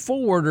looking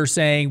forward are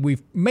saying we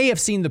may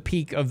have seen the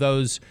peak of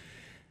those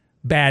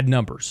bad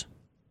numbers.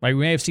 Right?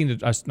 We may have seen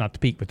not the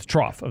peak, but the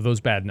trough of those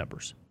bad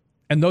numbers.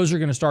 And those are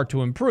going to start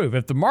to improve.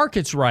 If the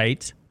market's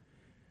right,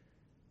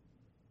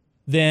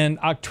 then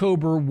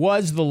October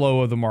was the low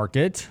of the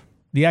market.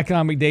 The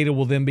economic data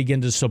will then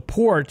begin to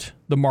support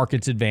the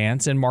market's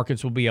advance, and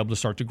markets will be able to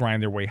start to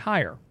grind their way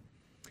higher.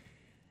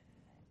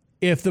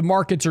 If the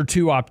markets are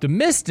too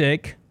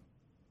optimistic,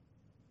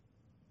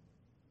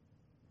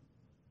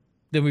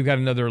 then we've got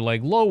another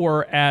leg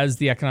lower as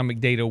the economic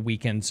data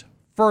weakens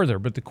further.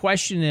 But the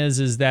question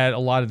is that a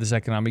lot of this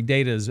economic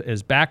data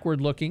is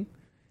backward looking.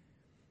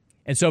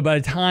 And so by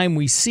the time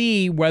we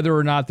see whether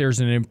or not there's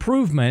an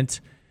improvement,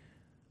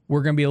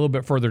 we're going to be a little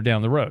bit further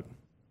down the road.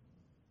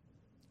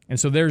 And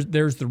so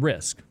there's the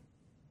risk.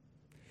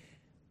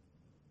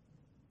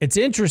 It's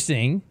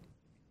interesting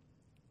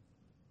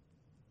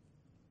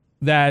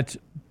that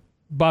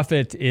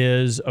Buffett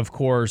is, of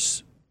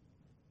course,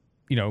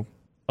 a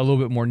little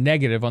bit more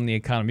negative on the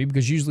economy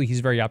because usually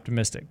he's very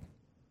optimistic.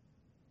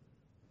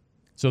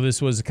 So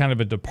this was kind of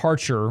a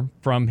departure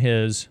from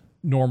his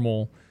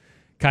normal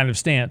kind of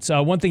stance.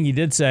 One thing he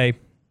did say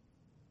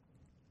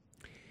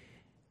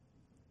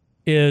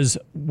is,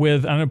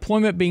 with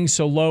unemployment being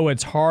so low,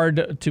 it's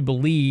hard to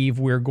believe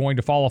we're going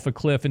to fall off a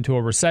cliff into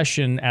a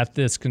recession at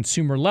this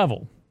consumer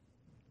level.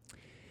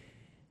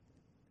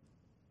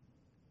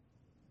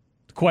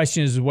 The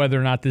question is whether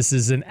or not this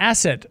is an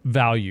asset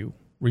value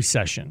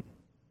recession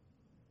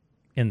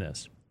in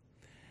this.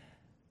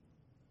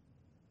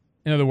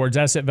 In other words,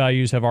 asset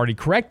values have already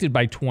corrected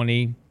by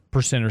 20%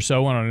 or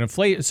so on an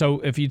inflation. So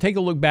if you take a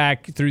look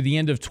back through the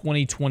end of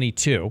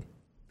 2022,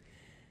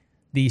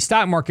 the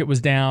stock market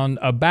was down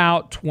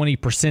about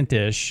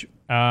 20%-ish.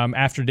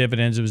 After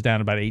dividends, it was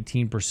down about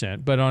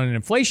 18%. But on an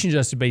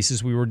inflation-adjusted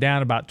basis, we were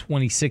down about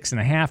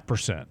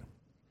 26.5%.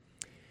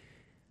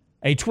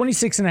 A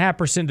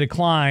 26.5%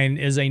 decline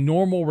is a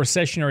normal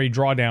recessionary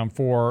drawdown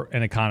for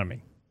an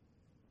economy.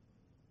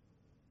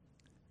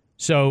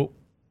 So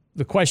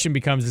the question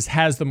becomes,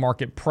 has the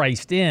market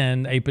priced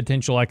in a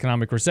potential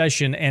economic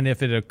recession? And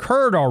if it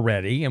occurred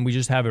already and we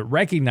just haven't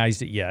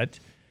recognized it yet,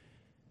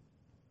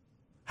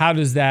 how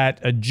does that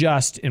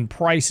adjust in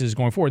prices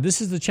going forward? This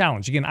is the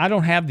challenge. Again, I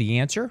don't have the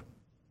answer,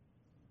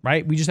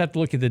 right? We just have to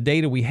look at the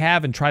data we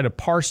have and try to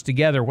parse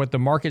together what the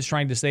market's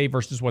trying to say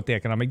versus what the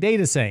economic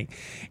data is saying.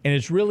 And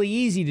it's really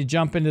easy to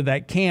jump into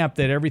that camp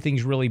that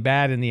everything's really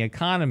bad in the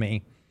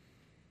economy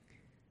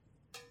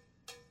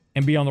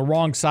and be on the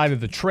wrong side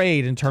of the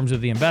trade in terms of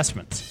the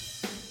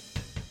investments.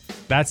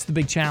 That's the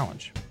big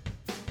challenge.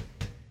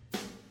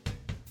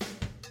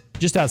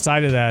 Just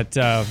outside of that,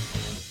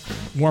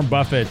 Warren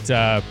Buffett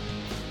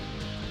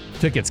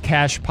took its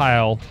cash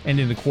pile,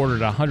 ending the quarter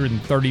at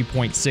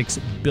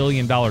 $130.6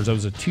 billion. That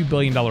was a $2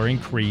 billion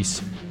increase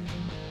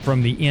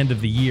from the end of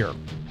the year.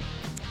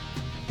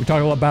 We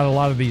talk about a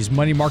lot of these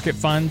money market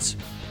funds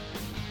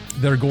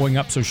that are going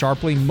up so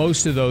sharply.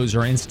 Most of those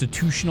are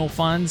institutional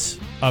funds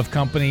of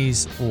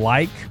companies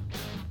like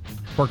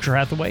Berkshire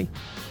Hathaway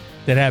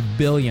that have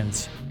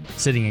billions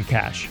sitting in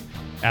cash,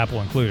 Apple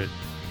included.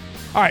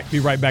 All right, be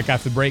right back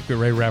after the break. We're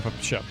ready to wrap up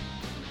the show.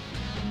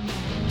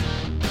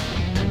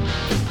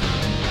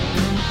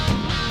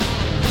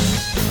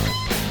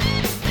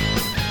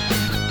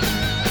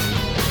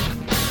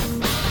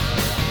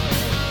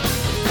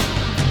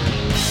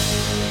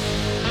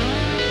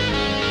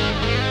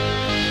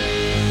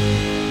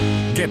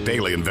 Get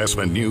daily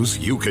investment news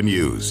you can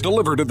use,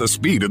 delivered at the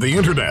speed of the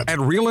internet at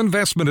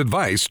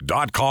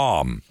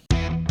realinvestmentadvice.com.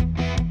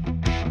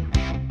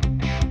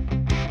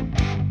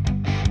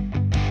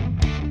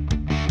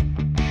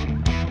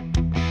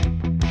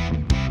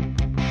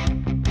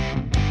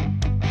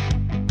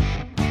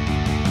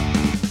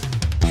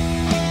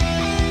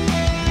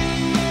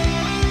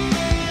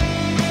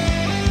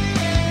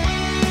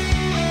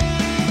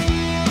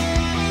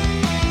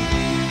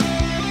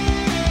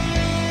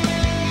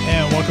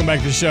 Welcome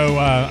back to the show.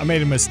 I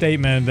made a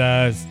misstatement.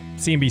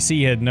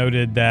 CNBC had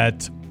noted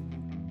that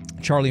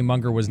Charlie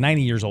Munger was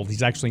 90 years old.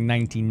 He's actually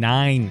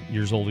 99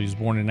 years old. He was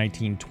born in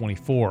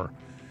 1924.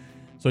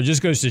 So it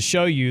just goes to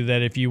show you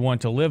that if you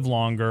want to live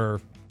longer,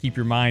 keep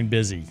your mind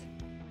busy,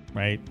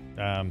 right?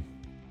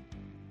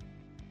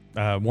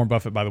 Warren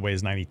Buffett, by the way,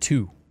 is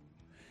 92.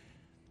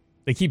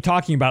 They keep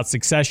talking about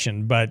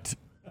succession, but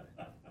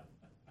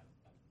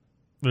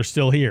they're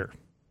still here.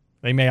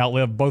 They may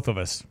outlive both of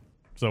us,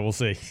 so we'll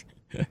see.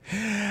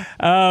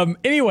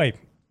 Anyway,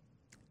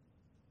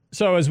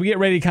 so as we get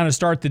ready to kind of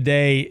start the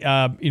day,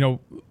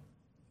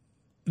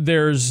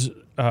 there's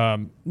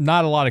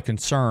not a lot of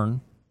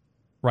concern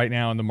right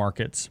now in the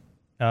markets,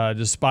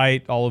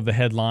 despite all of the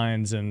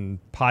headlines and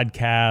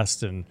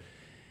podcasts and,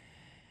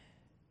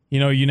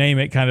 you name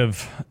it, kind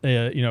of,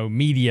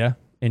 media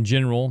in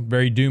general,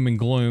 very doom and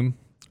gloom.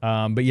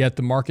 But yet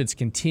the markets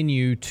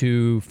continue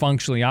to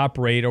functionally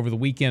operate. Over the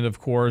weekend, of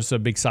course, a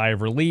big sigh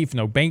of relief,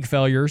 no bank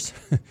failures.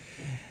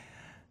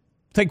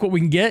 Take what we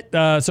can get.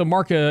 So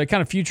market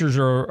kind of futures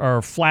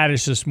are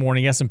flattish this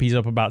morning. S&P's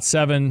up about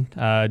 7.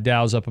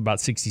 Dow's up about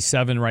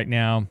 67 right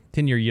now.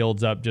 10-year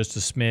yield's up just a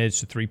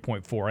smidge to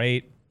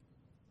 3.48.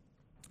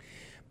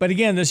 But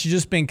again, this has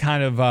just been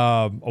kind of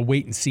a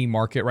wait-and-see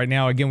market right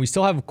now. Again, we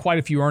still have quite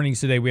a few earnings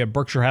today. We have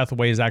Berkshire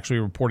Hathaway is actually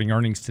reporting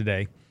earnings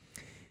today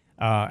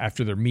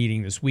after their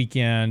meeting this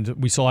weekend.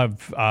 We still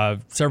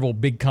have several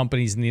big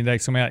companies in the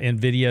index coming out.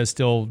 NVIDIA is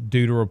still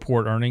due to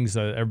report earnings.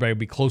 Everybody will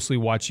be closely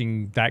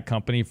watching that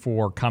company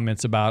for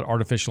comments about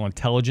artificial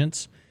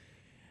intelligence.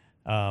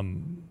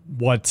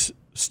 What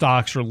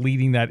stocks are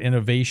leading that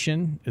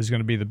innovation is going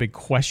to be the big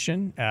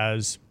question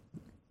as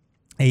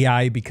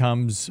AI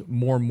becomes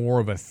more and more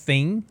of a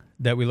thing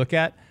that we look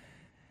at.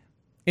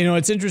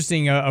 It's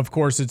interesting, of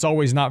course, it's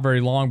always not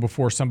very long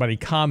before somebody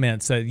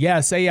comments that,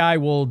 yes, AI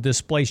will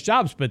displace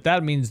jobs, but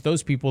that means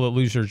those people that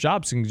lose their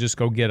jobs can just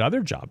go get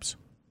other jobs.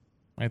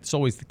 Right? That's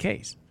always the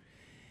case.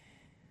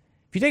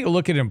 If you take a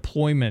look at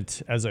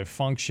employment as a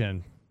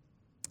function,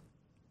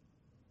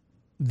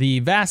 the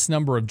vast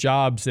number of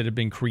jobs that have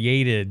been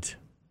created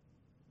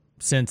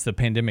since the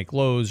pandemic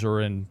lows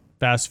are in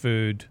fast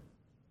food,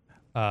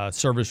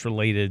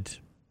 service-related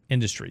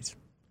industries,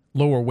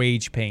 lower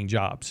wage-paying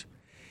jobs.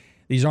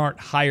 These aren't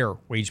higher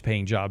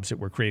wage-paying jobs that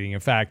we're creating. In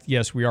fact,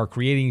 yes, we are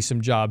creating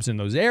some jobs in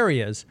those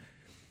areas,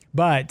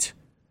 but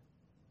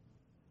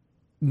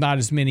not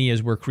as many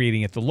as we're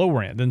creating at the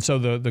lower end. And so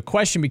the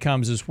question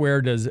becomes is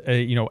where does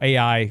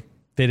AI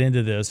fit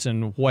into this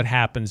and what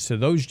happens to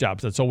those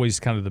jobs? That's always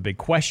kind of the big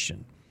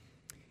question.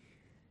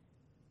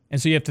 And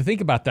so you have to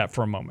think about that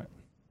for a moment.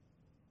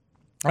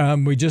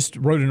 We just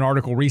wrote an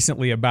article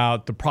recently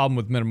about the problem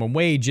with minimum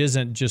wage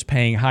isn't just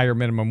paying higher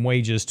minimum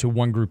wages to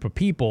one group of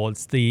people.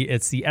 It's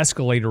the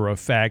escalator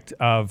effect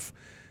of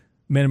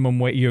minimum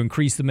wage. You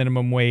increase the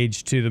minimum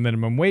wage to the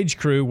minimum wage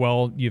crew.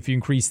 Well, if you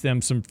increase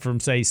them from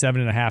say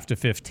 7.5 to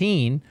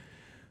 15,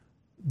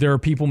 there are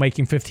people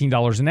making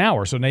 $15 an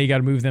hour. So now you got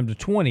to move them to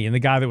 20, and the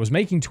guy that was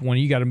making 20,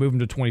 you got to move him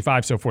to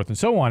 25, so forth and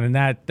so on. And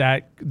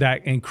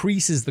that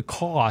increases the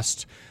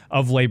cost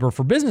of labor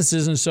for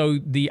businesses. And so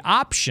the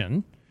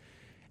option.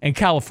 And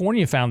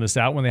California found this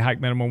out when they hiked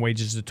minimum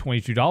wages to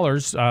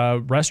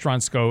 $22.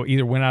 Restaurants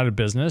either went out of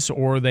business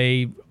or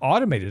they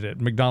automated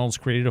it. McDonald's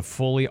created a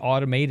fully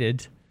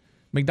automated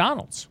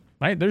McDonald's,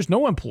 right? There's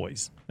no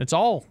employees. It's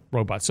all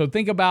robots. So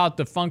think about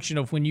the function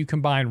of when you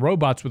combine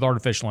robots with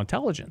artificial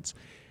intelligence.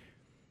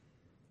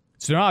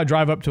 So now I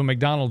drive up to a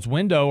McDonald's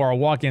window or I'll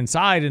walk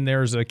inside and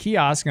there's a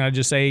kiosk and I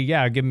just say,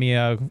 yeah, give me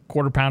a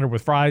quarter pounder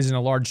with fries and a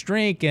large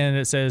drink. And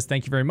it says,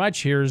 thank you very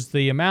much. Here's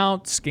the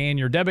amount. Scan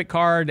your debit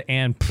card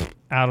and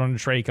out on the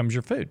tray comes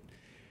your food.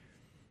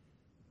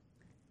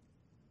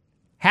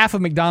 Half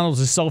of McDonald's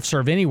is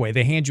self-serve anyway.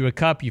 They hand you a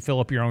cup, you fill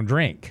up your own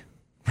drink,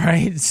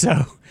 right?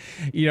 So,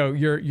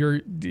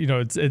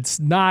 it's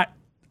not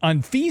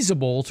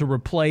unfeasible to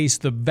replace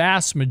the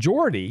vast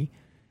majority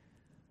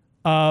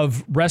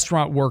of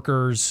restaurant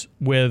workers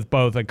with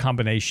both a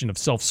combination of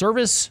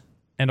self-service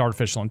and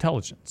artificial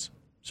intelligence.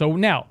 So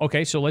now,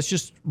 okay, so let's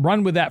just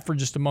run with that for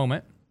just a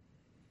moment.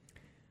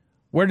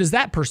 Where does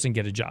that person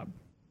get a job?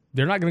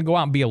 They're not going to go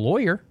out and be a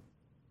lawyer,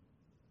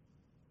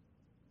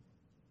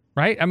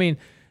 right? I mean,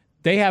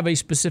 they have a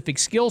specific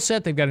skill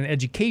set. They've got an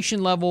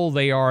education level.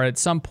 They are at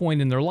some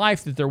point in their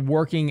life that they're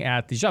working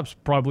at these jobs.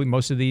 Probably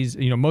most of these,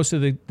 most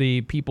of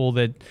the people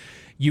that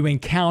you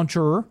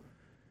encounter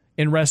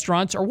in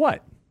restaurants are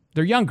what?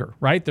 They're younger,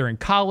 right? They're in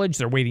college.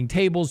 They're waiting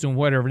tables, doing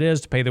whatever it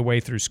is to pay their way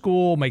through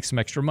school, make some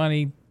extra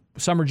money,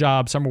 summer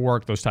job, summer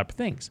work, those type of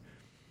things.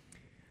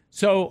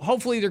 So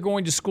hopefully they're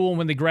going to school, and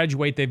when they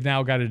graduate, they've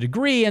now got a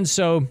degree, and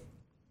so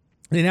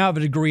they now have a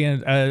degree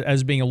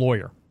as being a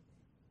lawyer.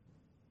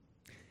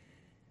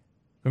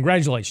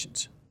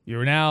 Congratulations.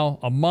 You're now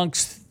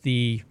amongst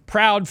the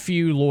proud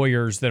few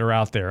lawyers that are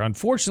out there.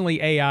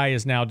 Unfortunately, AI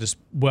is now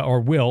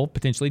will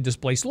potentially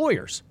displace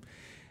lawyers.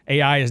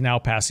 AI is now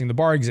passing the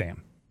bar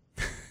exam.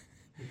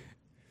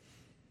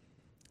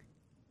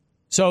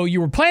 So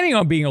you were planning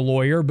on being a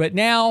lawyer, but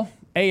now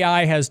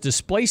AI has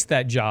displaced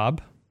that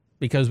job,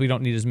 because we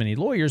don't need as many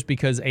lawyers,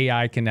 because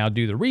AI can now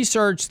do the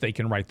research, they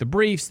can write the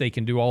briefs, they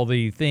can do all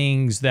the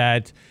things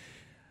that,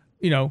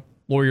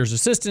 lawyers'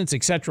 assistants,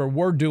 et cetera,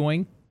 were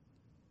doing,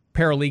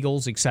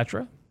 paralegals, et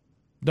cetera.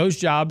 Those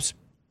jobs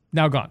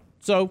now gone.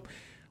 So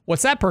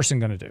what's that person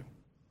going to do?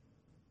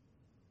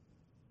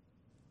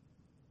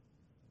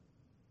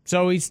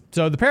 So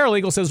the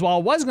paralegal says, well, I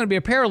was going to be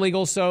a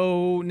paralegal,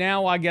 so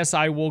now I guess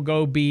I will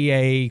go be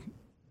a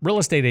real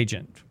estate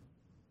agent.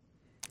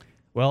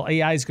 Well,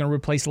 AI is going to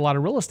replace a lot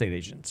of real estate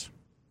agents.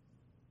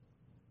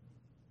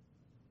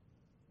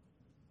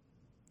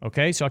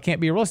 Okay, so I can't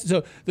be a real estate.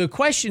 So the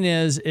question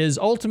is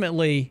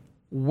ultimately,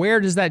 where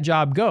does that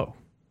job go?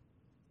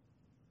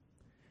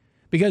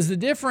 Because the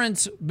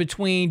difference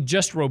between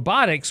just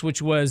robotics,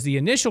 which was the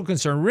initial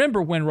concern,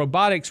 remember when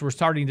robotics were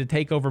starting to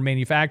take over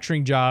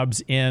manufacturing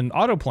jobs in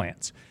auto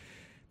plants,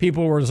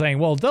 people were saying,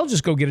 well, they'll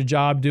just go get a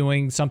job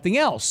doing something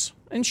else.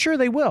 And sure,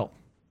 they will.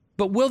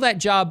 But will that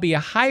job be a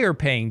higher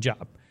paying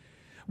job?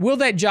 Will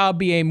that job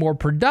be a more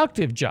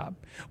productive job?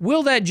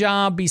 Will that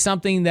job be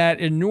something that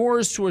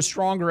inures to a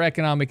stronger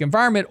economic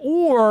environment,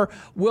 or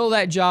will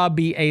that job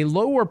be a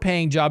lower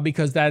paying job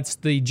because that's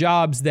the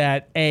jobs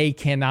that A,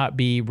 cannot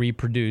be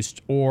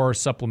reproduced or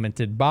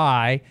supplemented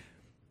by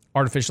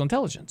artificial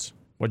intelligence?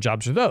 What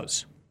jobs are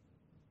those?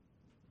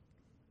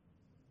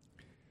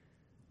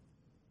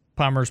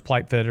 Plumbers,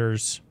 pipe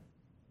fitters,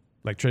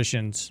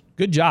 electricians.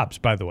 Good jobs,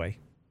 by the way.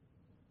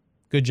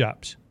 Good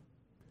jobs.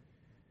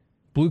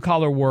 Blue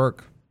collar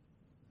work,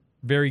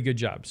 very good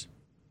jobs.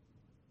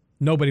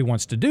 Nobody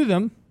wants to do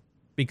them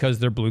because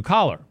they're blue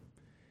collar.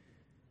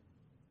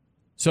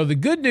 So the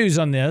good news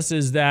on this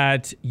is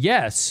that,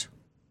 yes,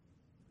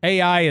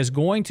 AI is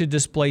going to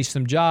displace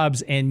some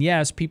jobs, and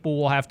yes, people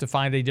will have to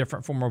find a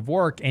different form of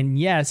work, and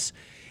yes,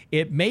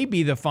 it may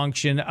be the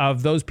function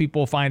of those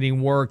people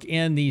finding work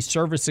in the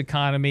service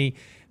economy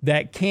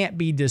that can't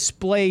be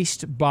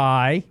displaced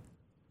by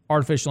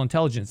artificial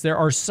intelligence. There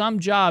are some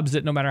jobs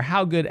that no matter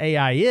how good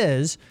AI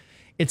is,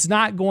 it's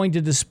not going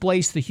to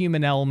displace the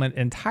human element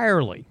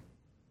entirely.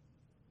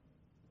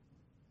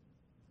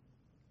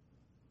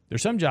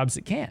 There's some jobs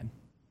that can.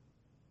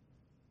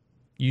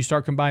 You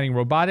start combining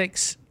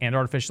robotics and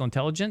artificial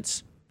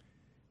intelligence,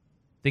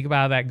 think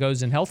about how that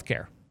goes in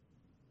healthcare.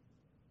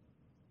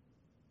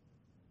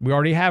 We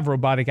already have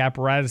robotic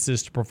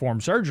apparatuses to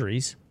perform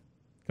surgeries.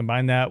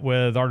 Combine that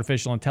with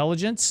artificial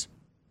intelligence,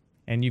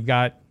 and you've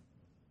got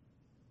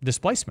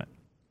displacement.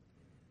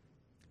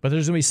 But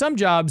there's going to be some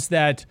jobs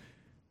that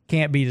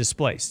can't be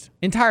displaced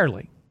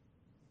entirely.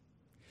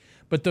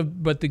 But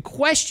the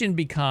question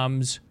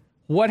becomes,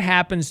 what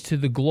happens to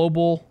the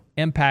global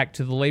impact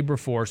to the labor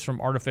force from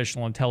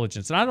artificial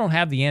intelligence? And I don't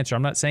have the answer.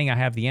 I'm not saying I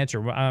have the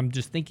answer. I'm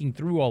just thinking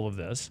through all of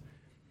this.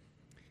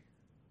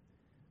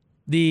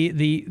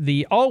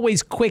 The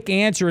always quick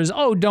answer is,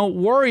 oh, don't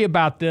worry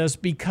about this,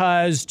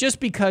 because just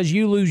because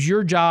you lose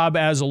your job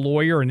as a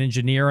lawyer, an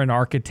engineer, an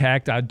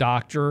architect, a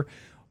doctor,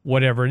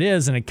 whatever it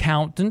is, an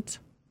accountant.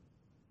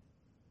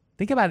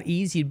 Think about how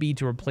easy it'd be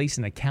to replace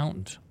an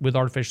accountant with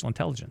artificial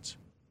intelligence.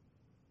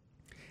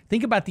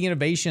 Think about the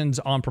innovations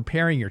on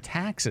preparing your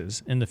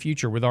taxes in the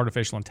future with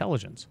artificial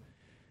intelligence.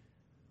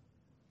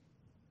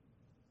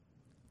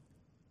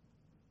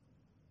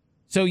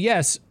 So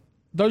yes,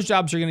 those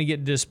jobs are going to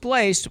get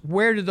displaced.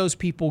 Where do those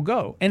people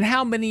go? And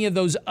how many of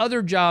those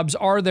other jobs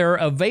are there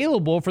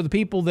available for the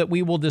people that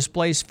we will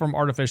displace from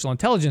artificial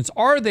intelligence?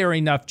 Are there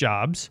enough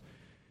jobs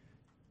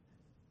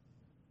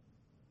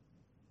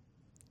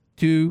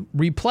to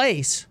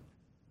replace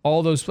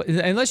all those?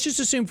 And let's just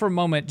assume for a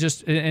moment,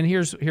 and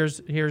here's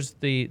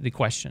the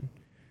question.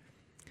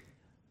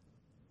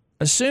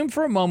 Assume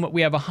for a moment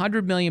we have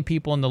 100 million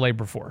people in the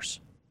labor force.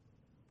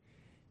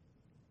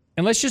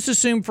 And let's just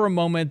assume for a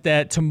moment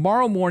that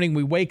tomorrow morning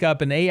we wake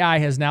up and AI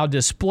has now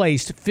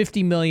displaced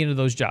 50 million of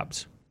those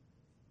jobs.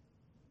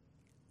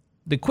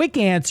 The quick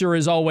answer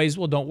is always,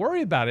 well, don't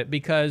worry about it,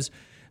 because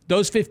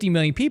those 50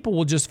 million people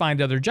will just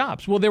find other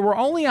jobs. Well, there were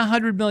only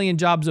 100 million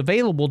jobs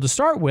available to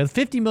start with.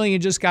 50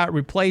 million just got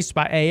replaced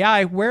by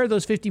AI. Where are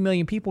those 50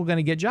 million people going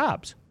to get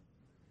jobs?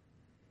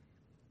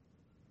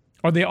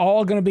 Are they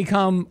all going to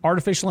become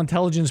artificial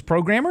intelligence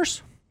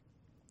programmers?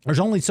 There's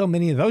only so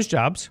many of those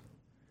jobs.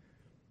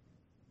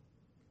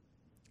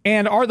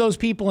 And are those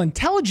people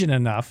intelligent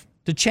enough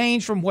to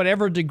change from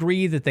whatever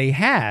degree that they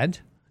had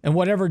and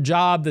whatever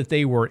job that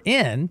they were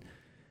in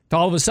to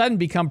all of a sudden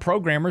become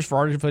programmers for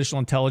artificial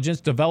intelligence,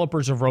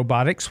 developers of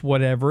robotics,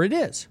 whatever it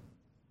is,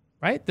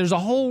 right? There's a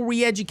whole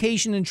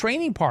re-education and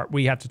training part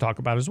we have to talk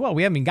about as well.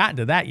 We haven't gotten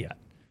to that yet.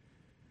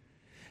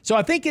 So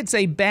I think it's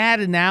a bad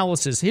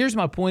analysis. Here's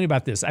my point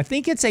about this. I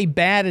think it's a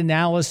bad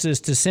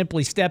analysis to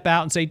simply step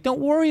out and say, don't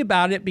worry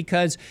about it,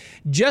 because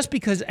just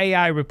because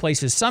AI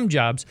replaces some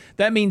jobs,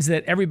 that means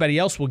that everybody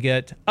else will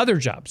get other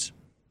jobs.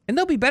 And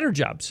they'll be better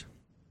jobs.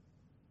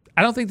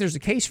 I don't think there's a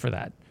case for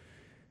that.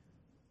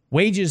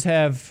 Wages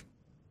have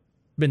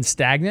been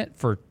stagnant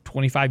for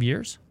 25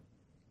 years.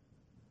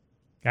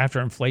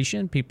 After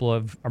inflation,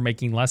 people are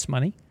making less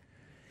money.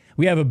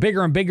 We have a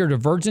bigger and bigger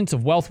divergence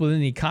of wealth within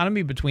the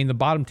economy between the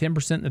bottom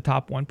 10% and the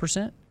top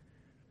 1%.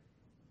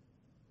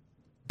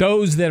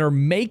 those that are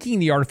making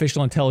the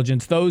artificial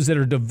intelligence, those that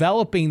are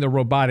developing the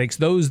robotics,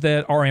 those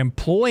that are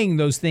employing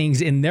those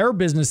things in their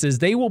businesses,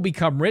 they will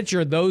become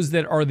richer. Those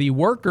that are the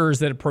workers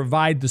that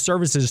provide the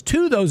services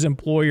to those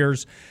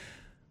employers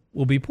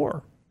will be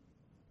poorer.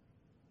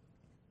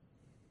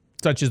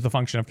 Such is the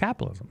function of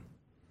capitalism.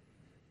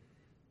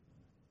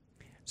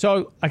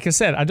 So, like I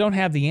said, I don't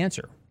have the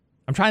answer.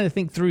 I'm trying to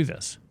think through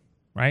this,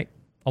 right?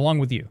 Along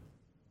with you.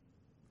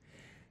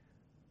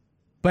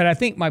 But I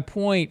think my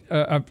point,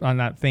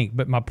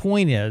 my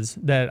point is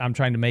that I'm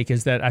trying to make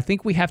is that I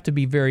think we have to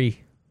be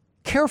very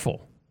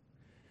careful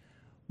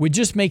with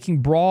just making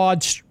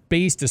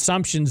broad-based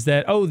assumptions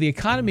that, the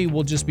economy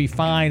will just be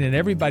fine and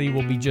everybody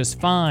will be just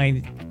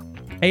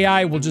fine.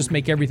 AI will just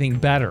make everything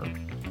better.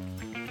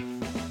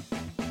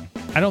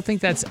 I don't think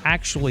that's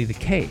actually the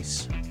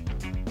case,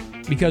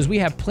 because we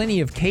have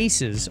plenty of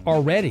cases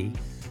already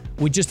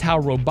with just how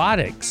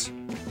robotics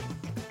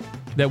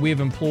that we have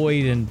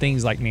employed in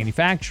things like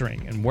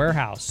manufacturing and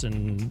warehouse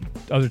and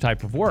other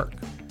type of work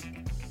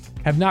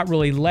have not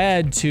really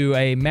led to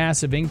a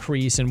massive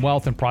increase in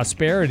wealth and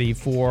prosperity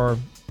for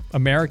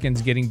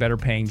Americans getting better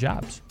paying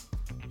jobs.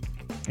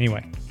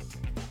 Anyway,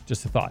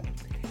 just a thought.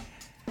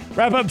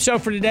 Wrap up show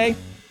for today.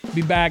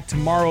 Be back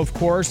tomorrow, of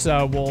course.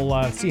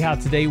 We'll see how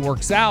today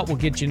works out. We'll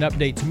get you an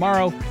update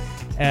tomorrow,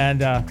 and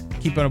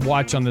keep a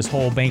watch on this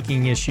whole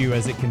banking issue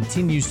as it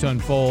continues to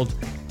unfold.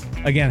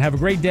 Again, have a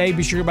great day.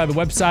 Be sure to go by the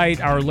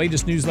website. Our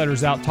latest newsletter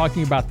is out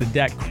talking about the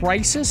debt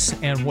crisis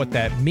and what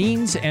that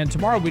means. And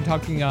tomorrow we'll be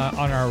talking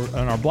on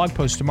our blog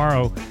post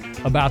tomorrow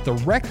about the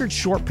record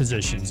short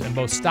positions in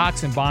both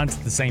stocks and bonds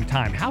at the same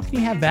time. How can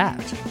you have that?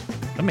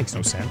 That makes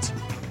no sense.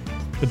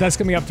 But that's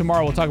coming up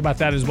tomorrow. We'll talk about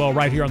that as well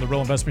right here on The Real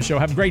Investment Show.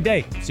 Have a great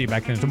day. See you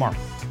back then tomorrow.